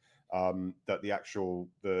work. That the actual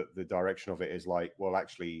the direction of it is like, well,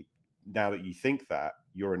 actually, now that you think that,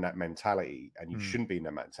 you're in that mentality, and you shouldn't be in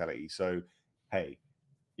that mentality. So, hey,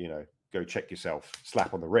 you know, go check yourself.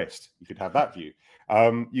 Slap on the wrist. You could have that view.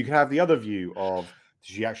 You could have the other view of,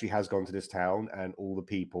 she actually has gone to this town, and all the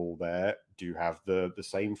people there do have the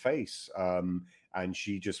same face. And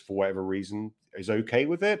she just, for whatever reason, is okay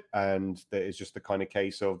with it. And that is just the kind of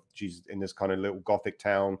case of, she's in this kind of little Gothic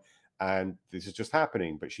town, and this is just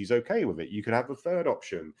happening, but she's okay with it. You could have the third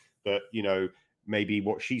option that, you know, maybe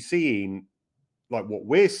what she's seeing, like what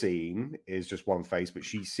we're seeing, is just one face, but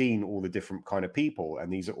she's seen all the different kind of people,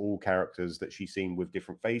 and these are all characters that she's seen with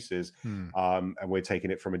different faces. And we're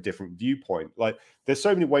taking it from a different viewpoint. Like, there's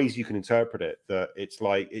so many ways you can interpret it, that it's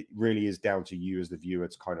like, it really is down to you as the viewer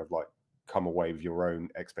to kind of like come away with your own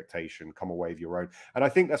expectation, come away with your own. And I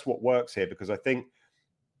think that's what works here, because I think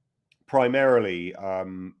primarily, I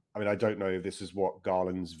mean, I don't know if this is what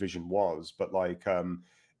Garland's vision was, but like,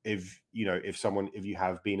 if you know, if you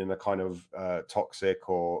have been in a kind of toxic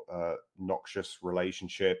or noxious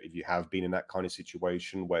relationship, if you have been in that kind of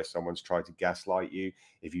situation where someone's tried to gaslight you,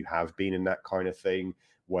 if you have been in that kind of thing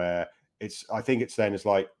where it's, I think it's then, it's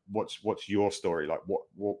like, what's your story? Like,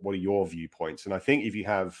 what are your viewpoints? And I think if you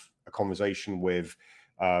have a conversation with,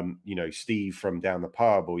 you know, Steve from down the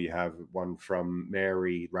pub, or you have one from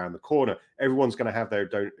Mary around the corner, everyone's going to have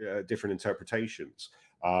their different interpretations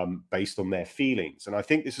based on their feelings. And I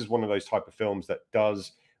think this is one of those type of films that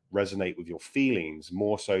does resonate with your feelings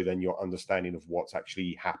more so than your understanding of what's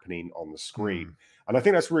actually happening on the screen. And I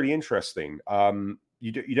think that's really interesting.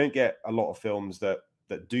 You don't get a lot of films that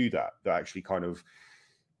do that actually kind of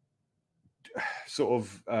sort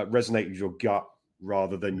of resonate with your gut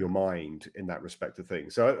rather than your mind in that respect of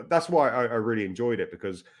things. So that's why I really enjoyed it,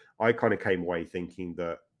 because I kind of came away thinking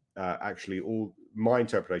that actually all my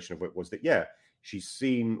interpretation of it was that, yeah, she's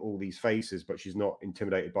seen all these faces, but she's not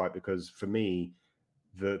intimidated by it, because for me,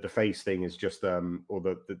 the face thing is just or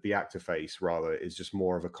the actor face rather is just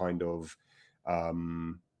more of a kind of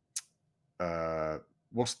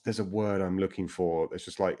there's a word I'm looking for. It's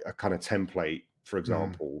just like a kind of template, for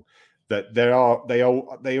example, that they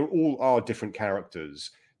all are different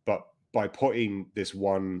characters, but by putting this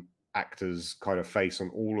one actor's kind of face on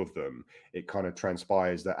all of them, it kind of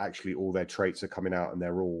transpires that actually all their traits are coming out, and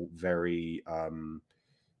they're all very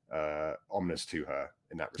ominous to her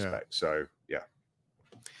in that respect. So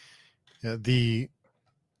the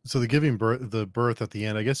giving birth, the birth at the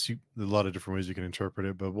end, I guess a lot of different ways you can interpret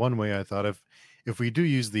it, but one way I thought of, if we do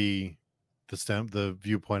use the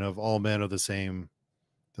viewpoint of all men are the same,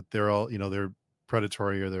 that they're all, you know, they're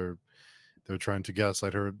predatory, or they're trying to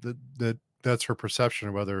gaslight her, that's her perception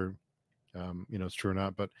of whether you know, it's true or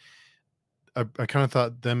not. But I kind of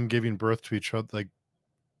thought them giving birth to each other, like,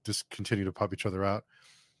 just continue to pop each other out.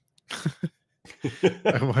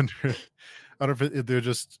 I wonder, I don't know if they're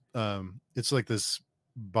just it's like this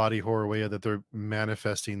body horror way that they're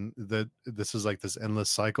manifesting that this is like this endless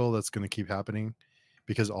cycle that's going to keep happening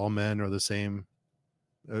because all men are the same,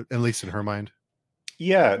 at least in her mind.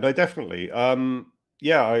 Yeah, no, definitely.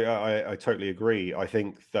 Yeah, I totally agree. I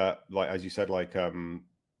think that, like as you said, like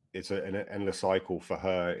it's an endless cycle for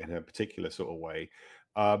her in a particular sort of way.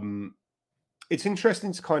 Um, it's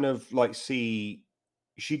interesting to kind of like see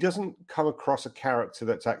she doesn't come across a character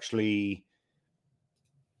that's actually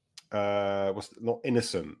what's not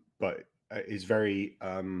innocent, but is very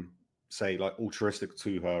say like altruistic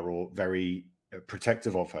to her or very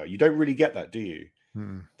protective of her. You don't really get that, do you?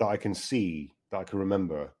 Mm. That I can see, that I can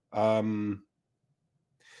remember. And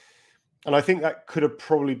I think that could have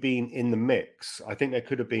probably been in the mix. I think there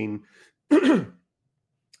could have been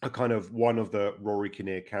a kind of one of the Rory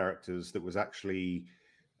Keneer characters that was actually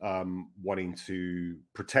wanting to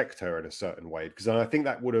protect her in a certain way, because I think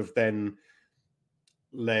that would have then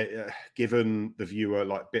given the viewer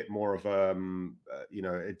like a bit more of you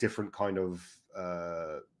know, a different kind of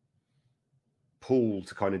pool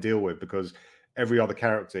to kind of deal with, because every other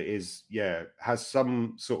character is has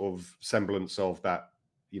some sort of semblance of that,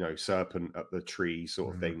 you know, serpent at the tree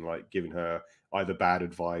sort of thing, like giving her either bad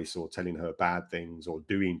advice or telling her bad things or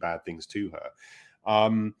doing bad things to her.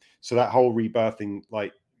 So that whole rebirthing,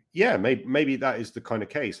 like, yeah, maybe that is the kind of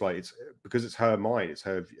case, like it's because it's her mind, it's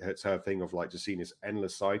her thing of like just seeing this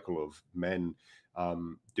endless cycle of men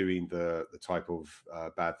doing the type of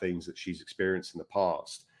bad things that she's experienced in the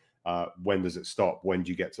past. When does it stop? When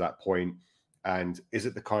do you get to that point? And is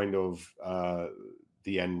it the kind of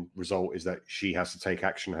the end result is that she has to take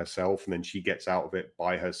action herself and then she gets out of it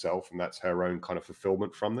by herself, and that's her own kind of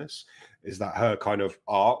fulfillment from this? Is that her kind of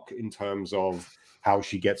arc in terms of how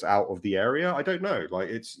she gets out of the area? I don't know. Like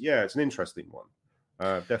it's an interesting one.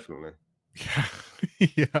 Definitely. Yeah.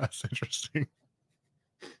 Yeah, it's interesting.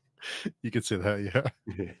 You could say that,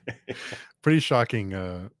 yeah. Pretty shocking.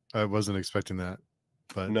 I wasn't expecting that,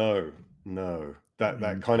 but No,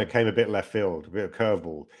 that kind of came a bit left field, a bit of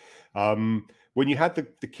curveball. When you had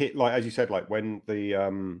the kid, like as you said, like when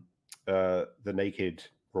the naked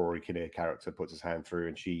Rory Kinnear character puts his hand through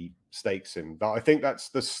and she stakes him, I think that's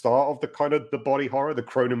the start of the kind of the body horror, the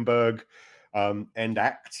Cronenberg end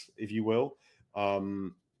act, if you will.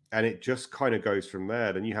 And it just kind of goes from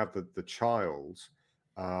there. Then you have the child.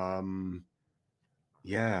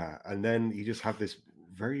 Yeah, and then you just have this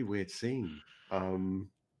very weird scene. I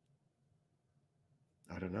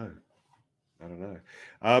don't know.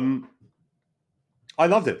 I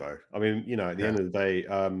loved it though. I mean, you know, at the end of the day,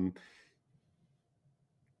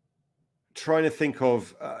 trying to think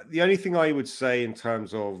of the only thing I would say in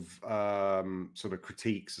terms of sort of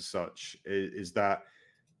critiques as such is that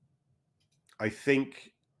I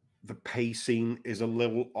think the pacing is a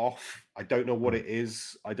little off. I don't know what it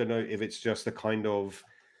is. I don't know if it's just a kind of,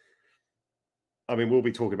 I mean, we'll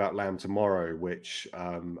be talking about Lamb tomorrow, which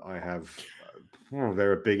I have.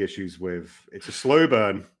 There are big issues with. It's a slow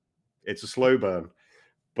burn.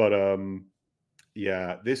 But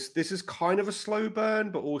yeah, this is kind of a slow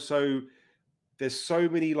burn, but also there's so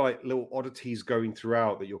many like little oddities going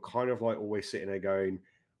throughout that you're kind of like always sitting there going,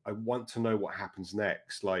 I want to know what happens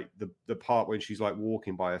next. Like the part when she's like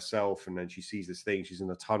walking by herself and then she sees this thing, she's in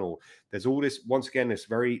a tunnel. There's all this, once again, this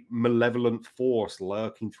very malevolent force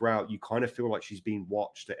lurking throughout. You kind of feel like she's being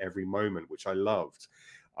watched at every moment, which I loved.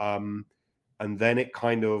 And then it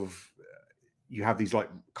kind of, you have these like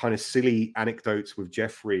kind of silly anecdotes with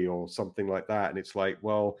Jeffrey or something like that. And it's like,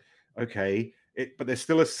 well, okay, but there's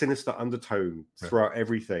still a sinister undertone throughout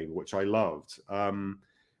everything, which I loved.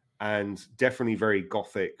 And definitely very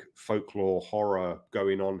Gothic folklore horror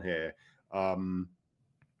going on here.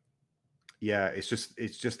 Yeah, it's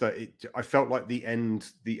just that I felt like the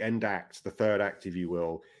end act, the third act, if you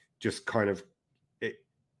will, just kind of it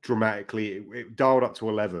dramatically, it dialed up to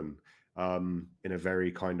 11 in a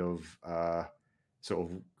very kind of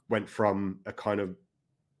sort of went from a kind of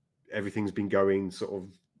everything's been going sort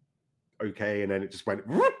of okay, and then it just went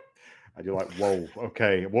whoop, and you're like, whoa,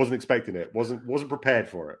 okay, I wasn't expecting it, wasn't prepared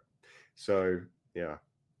for it. So yeah,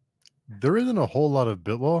 there isn't a whole lot of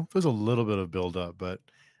build. Well, there's a little bit of build up, but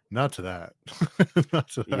not to that. Not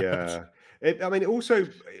to that. Yeah. I mean, also,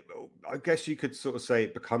 I guess you could sort of say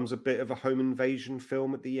it becomes a bit of a home invasion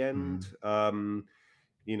film at the end.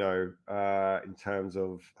 You know, in terms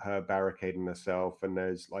of her barricading herself, and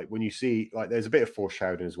there's like when you see like there's a bit of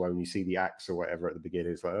foreshadowing as well when you see the axe or whatever at the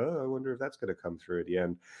beginning. It's like, oh, I wonder if that's going to come through at the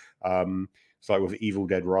end. It's like with Evil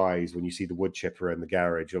Dead Rise when you see the wood chipper in the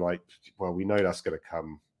garage, you're like, well, we know that's going to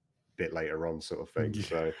come a bit later on, sort of thing. Yeah.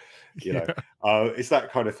 So, you know, it's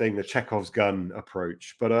that kind of thing, the Chekhov's gun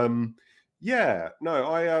approach. But yeah,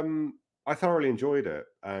 no, I thoroughly enjoyed it,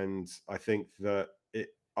 and I think that it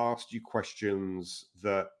asked you questions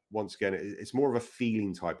that, once again, it's more of a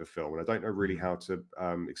feeling type of film, and I don't know really Mm. how to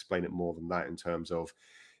explain it more than that. In terms of,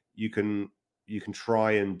 you can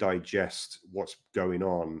try and digest what's going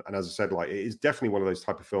on, and as I said, like, it is definitely one of those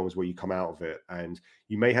type of films where you come out of it and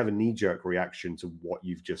you may have a knee-jerk reaction to what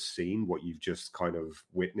you've just seen, what you've just kind of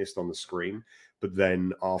witnessed on the screen, but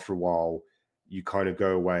then after a while you kind of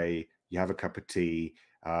go away, you have a cup of tea,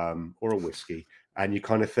 or a whiskey, and you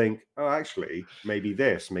kind of think, oh, actually, maybe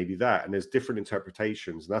this, maybe that, and there's different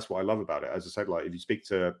interpretations, and that's what I love about it. As I said, like, if you speak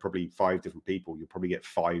to probably 5 different people, you'll probably get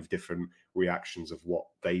 5 different reactions of what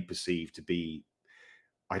they perceive to be,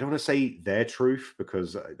 I don't want to say their truth,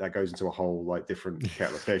 because that goes into a whole, like, different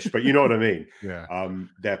kettle of fish, but you know what I mean. Yeah.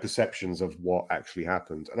 Their perceptions of what actually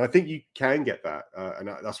happened, and I think you can get that, and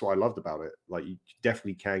that's what I loved about it. Like, you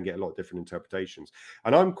definitely can get a lot of different interpretations,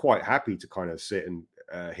 and I'm quite happy to kind of sit and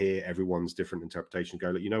hear everyone's different interpretation.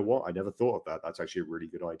 Go, like, you know what? I never thought of that. That's actually a really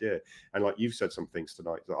good idea. And like, you've said some things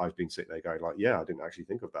tonight that I've been sitting there going, like, yeah, I didn't actually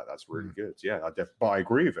think of that. That's really good. Yeah, but I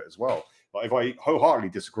agree with it as well. Like, if I wholeheartedly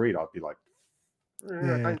disagreed, I'd be like,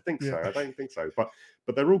 I don't think so. I don't think so. But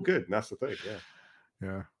they're all good, and that's the thing. Yeah.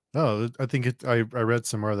 Yeah. No, I think I read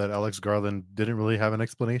somewhere that Alex Garland didn't really have an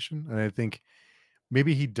explanation, and I think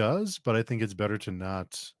maybe he does, but I think it's better to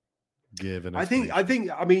not give an explanation.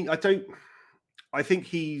 I mean, I think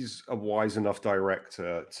he's a wise enough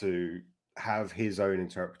director to have his own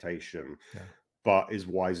interpretation, Yeah. but is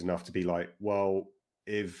wise enough to be like, well,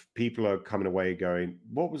 if people are coming away going,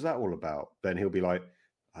 what was that all about? Then he'll be like,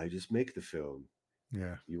 I just make the film.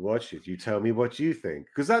 Yeah. You watch it. You tell me what you think,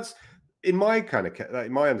 because that's, in my kind of,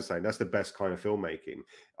 in my understanding, that's the best kind of filmmaking.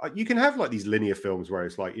 You can have like these linear films where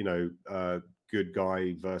it's like, you know, good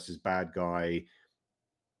guy versus bad guy.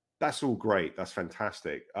 That's all great. That's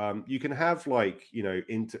fantastic. You can have, like, you know,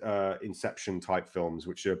 Inception type films,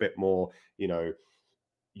 which are a bit more, you know,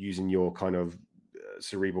 using your kind of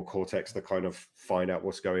cerebral cortex to kind of find out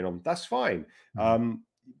what's going on. That's fine. Mhm.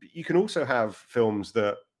 You can also have films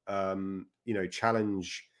that, you know,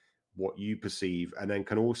 challenge what you perceive, and then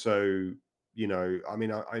can also, you know, I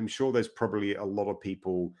mean, I'm sure there's probably a lot of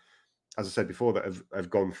people, as I said before, that have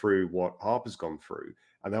gone through what Harper's gone through,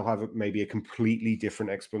 and they'll have maybe a completely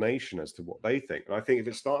different explanation as to what they think. And I think if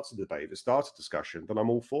it starts a debate, if it starts a discussion, then I'm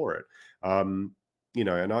all for it. You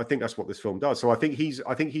know, and I think that's what this film does. So I think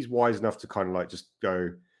he's wise enough to kind of like just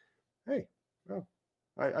go, hey, well,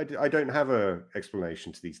 I don't have a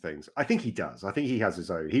explanation to these things. I think he does. I think he has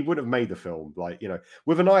his own. He would have made the film, like, you know,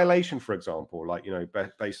 with Annihilation, for example, like, you know,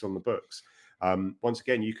 based on the books. Once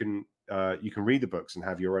again, you can read the books and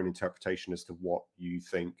have your own interpretation as to what you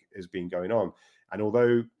think has been going on. And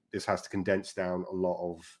although this has to condense down a lot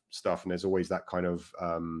of stuff, and there's always that kind of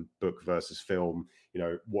book versus film, you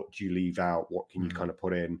know, what do you leave out? What can you kind of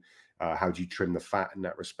put in? How do you trim the fat in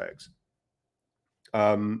that respect?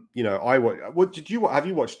 You know, have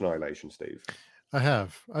you watched Annihilation, Steve? I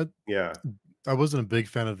have. Yeah. I wasn't a big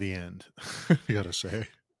fan of the end, I gotta say.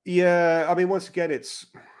 Yeah, I mean, once again, it's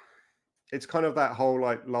kind of that whole,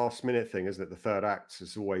 like, last minute thing, isn't it? The third act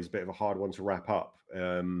is always a bit of a hard one to wrap up.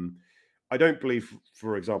 I don't believe,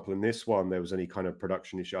 for example, in this one, there was any kind of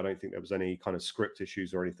production issue. I don't think there was any kind of script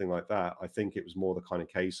issues or anything like that. I think it was more the kind of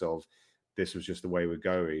case of, this was just the way we're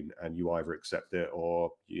going, and you either accept it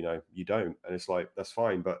or, you know, you don't. And it's like, that's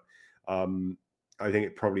fine. But I think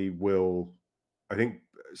it probably will. I think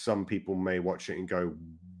some people may watch it and go,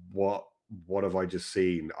 what have I just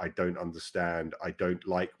seen? I don't understand. I don't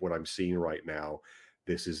like what I'm seeing right now.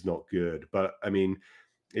 This is not good. But I mean,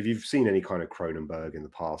 if you've seen any kind of Cronenberg in the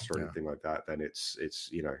past or Yeah. anything like that, then it's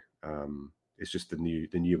you know, it's just the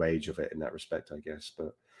new age of it in that respect, I guess.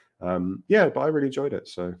 But yeah, but I really enjoyed it.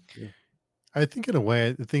 So yeah. I think in a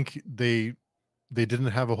way, I think they didn't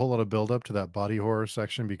have a whole lot of build up to that body horror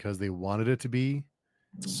section because they wanted it to be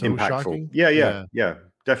so Impactful. shocking. Yeah, Yeah.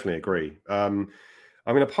 definitely agree. I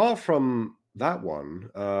mean, apart from that one,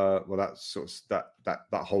 well, that's sort of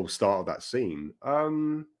that whole start of that scene.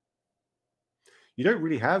 You don't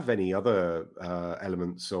really have any other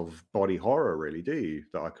elements of body horror, really, do you?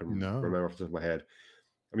 That I can No. remember off the top of my head.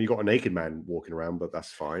 I mean, you got a naked man walking around, but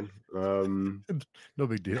that's fine. No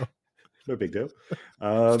big deal. No big deal.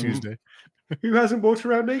 It's Tuesday. Who hasn't walked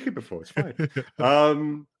around naked before? It's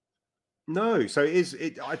fine. No, so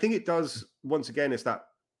I think it does. Once again, it's that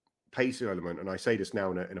pacing element, and I say this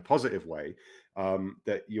now in a positive way,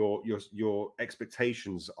 that your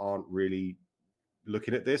expectations aren't really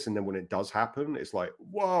looking at this, and then when it does happen, it's like,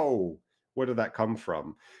 whoa, where did that come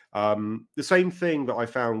from? The same thing that I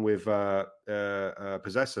found with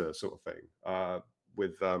Possessor sort of thing,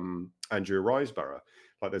 with Andrew Riseborough.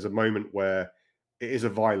 Like there's a moment where it is a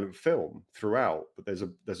violent film throughout, but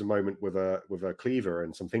there's a moment with a cleaver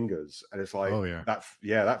and some fingers, and it's like Oh yeah.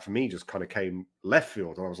 that for me just kind of came left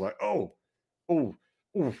field, and I was like, oh, oh,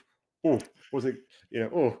 oh, oh, was it,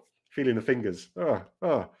 oh, feeling the fingers,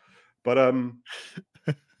 but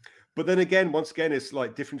but then again, once again, it's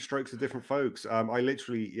like different strokes of different folks. I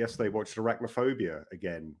literally yesterday watched Arachnophobia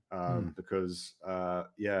again because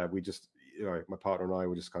we just, my partner and I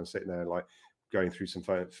were just kind of sitting there like going through some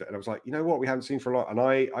photos, and I was like, you know what, we haven't seen for a lot, and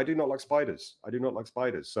I do not like spiders. I do not like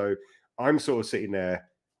spiders, so I'm sort of sitting there,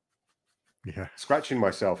 scratching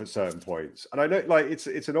myself at certain points, and I know like it's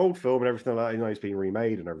an old film and everything like that. It's being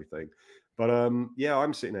remade and everything, but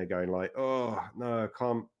I'm sitting there going like, oh no, I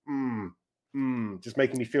can't. Just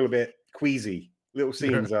making me feel a bit queasy. Little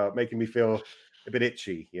scenes are making me feel a bit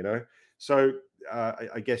itchy, So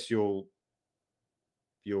I guess you'll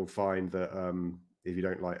find that if you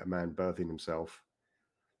don't like a man birthing himself,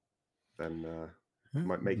 then it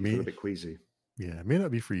might make you feel a bit queasy. Yeah, it may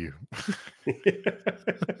not be for you.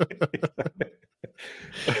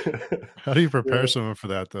 How do you prepare someone for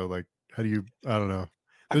that though? Like, how do you? I don't know.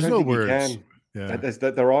 There's no words. Yeah,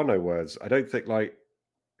 there are no words. I don't think like.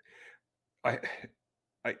 I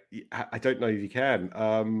don't know if you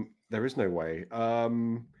can. There is no way. I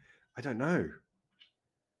don't know.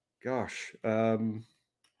 Gosh.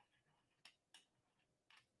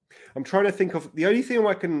 I'm trying to think of the only thing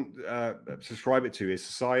I can subscribe it to is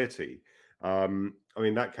Society. I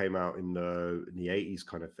mean, that came out in the 80s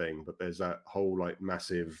kind of thing, but there's that whole like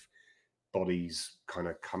massive bodies kind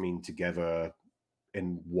of coming together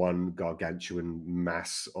in one gargantuan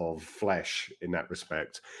mass of flesh in that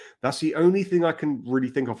respect. That's the only thing I can really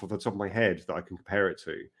think of off the top of my head that I can compare it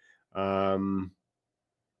to.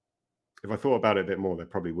 If I thought about it a bit more, there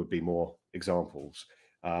probably would be more examples.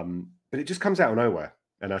 But it just comes out of nowhere.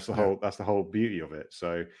 And that's the whole beauty of it.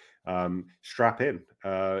 So strap in.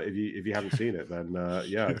 If you haven't seen it, then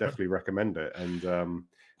I definitely recommend it, and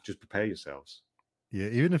just prepare yourselves. Yeah,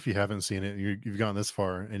 even if you haven't seen it, you've gotten this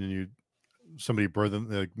far, and somebody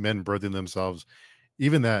men birthing themselves,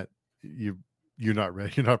 even that you're not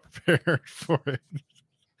ready, you're not prepared for it.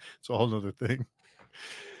 It's a whole nother thing.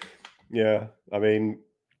 Yeah, I mean,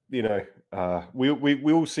 we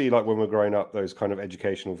all see like when we're growing up those kind of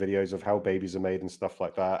educational videos of how babies are made and stuff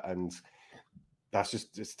like that, and that's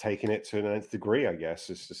just taking it to an nth degree, I guess.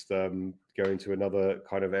 It's just going to another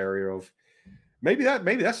kind of area of maybe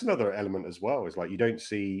that's another element as well. Is like you don't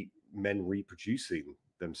see men reproducing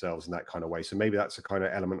themselves in that kind of way, so maybe that's a kind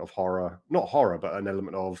of element of not horror, but an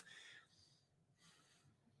element of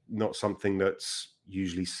not something that's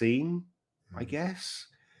usually seen, I guess.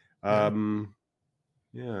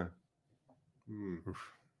 Yeah.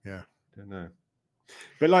 Don't know,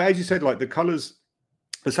 but like as you said, like the colors,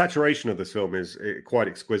 the saturation of this film is quite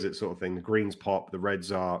exquisite, sort of thing. The greens pop, the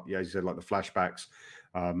reds are, as you said, like the flashbacks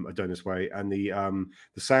are done this way, and the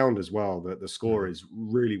sound as well. The score is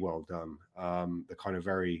really well done. The kind of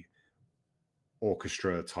very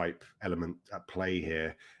orchestra type element at play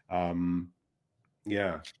here.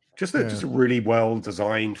 Just a really well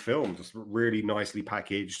designed film, just really nicely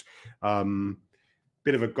packaged.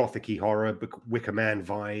 Bit of a gothic-y horror, Wicker Man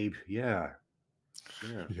vibe. Yeah.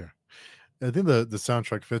 I think the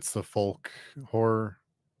soundtrack fits the folk horror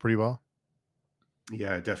pretty well.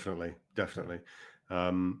 Yeah, definitely.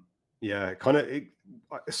 Kind of.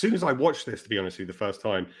 As soon as I watched this, to be honest with you, the first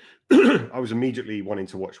time, I was immediately wanting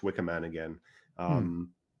to watch Wicker Man again. And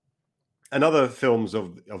other films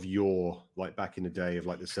of yore, like back in the day of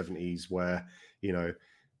like the 70s, where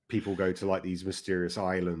people go to like these mysterious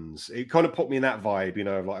islands. It kind of put me in that vibe,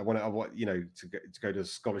 like I want to go to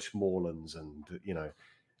Scottish moorlands and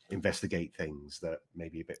investigate things that may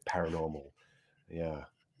be a bit paranormal. Yeah.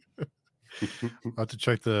 I'll have to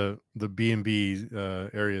check the B&B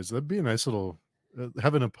areas. That'd be a nice little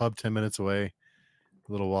having a pub 10 minutes away,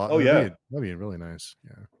 a little while. That'd be really nice.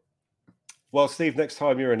 Yeah. Well, Steve, next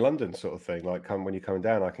time you're in London, sort of thing, like when you're coming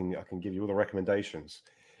down, I can give you all the recommendations.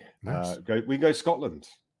 Nice. We can go to Scotland,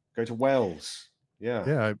 go to Wales.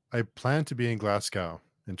 Yeah. I plan to be in Glasgow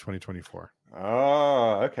in 2024.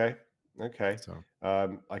 Ah, okay. So I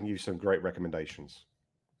can give you some great recommendations.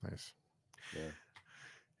 Nice.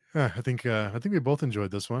 Yeah. I think we both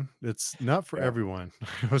enjoyed this one. It's not for everyone,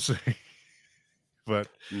 I would say, but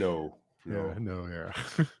no.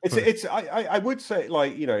 It's I would say,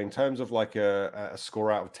 like, in terms of like a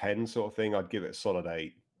score out of 10 sort of thing, I'd give it a solid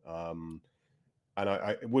 8. And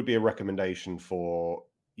it would be a recommendation for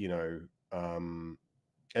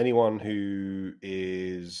anyone who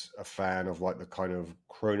is a fan of like the kind of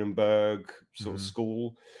Cronenberg sort of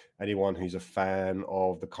school, anyone who's a fan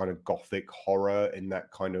of the kind of Gothic horror in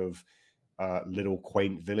that kind of little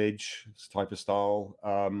quaint village type of style.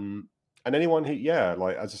 And anyone who, yeah,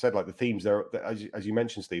 like as I said, like the themes there, as you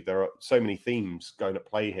mentioned, Steve, there are so many themes going at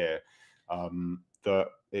play here that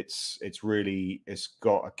it's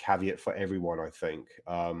got a caveat for everyone, I think.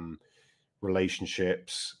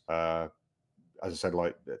 Relationships, as I said,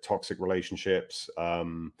 like toxic relationships,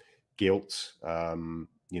 guilt,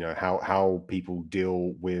 you know, how people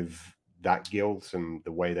deal with that guilt and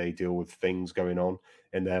the way they deal with things going on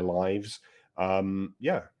in their lives.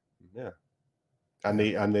 Yeah. And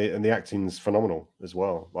the acting's phenomenal as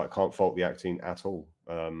well. Like, can't fault the acting at all.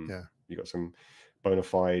 You got some bona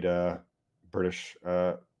fide British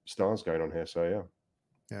stars going on here. So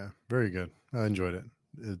yeah, very good. I enjoyed it.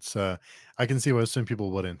 It's I can see why some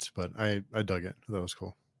people wouldn't, but I dug it. That was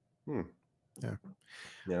cool.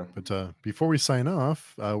 Yeah. But before we sign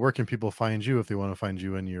off, where can people find you if they want to find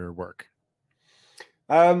you and your work?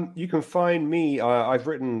 You can find me. I've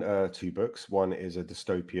written 2 books. One is a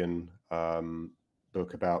dystopian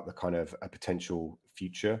book about the kind of a potential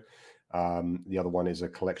future. The other one is a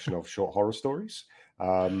collection of short horror stories.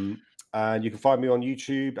 And you can find me on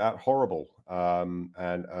YouTube at Horrible,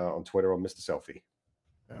 and on Twitter on Mr. Selfie.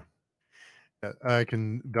 Yeah. I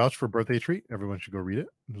can vouch for Birthday Treat. Everyone should go read it.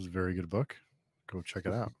 It was a very good book. Go check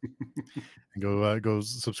it out. And go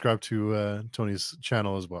subscribe to Tony's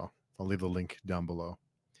channel as well. I'll leave the link down below.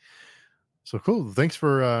 So cool. Thanks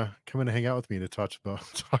for coming to hang out with me to talk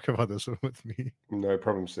about this with me. No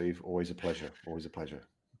problem, Steve. Always a pleasure. Always a pleasure.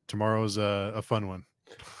 Tomorrow's a fun one.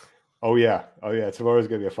 Oh yeah. Tomorrow's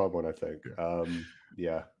gonna be a fun one, I think.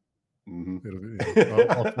 Yeah.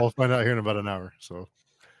 Mm-hmm. I'll find out here in about an hour. So,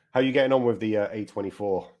 how are you getting on with the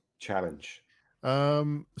A24 challenge?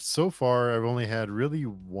 So far I've only had really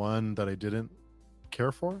one that I didn't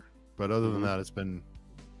care for, but other than that, it's been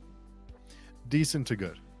decent to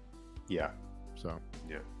good. Yeah. So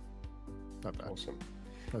yeah, not bad. Awesome.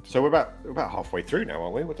 So we're about halfway through now,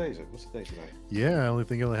 aren't we? What day is it? What's the day today? Yeah, I only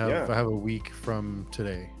think I have a week from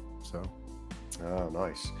today. So. Oh,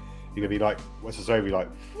 nice. You're gonna be like, what's this over? Like,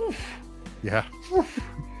 yeah.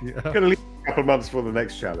 Gonna leave a couple of months for the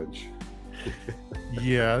next challenge.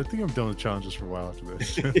 Yeah, I think I'm done with challenges for a while after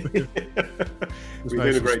this. You're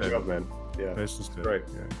doing a great job, man. Yeah, nice to stay. Great.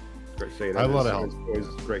 Yeah. Great seeing it. I have a lot of help. It's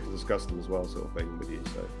always great to discuss them as well, sort of thing with you.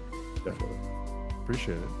 So definitely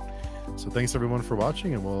appreciate it. So thanks everyone for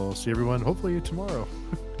watching, and we'll see everyone hopefully tomorrow.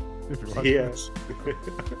 If you're watching this.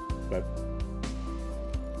 Bye.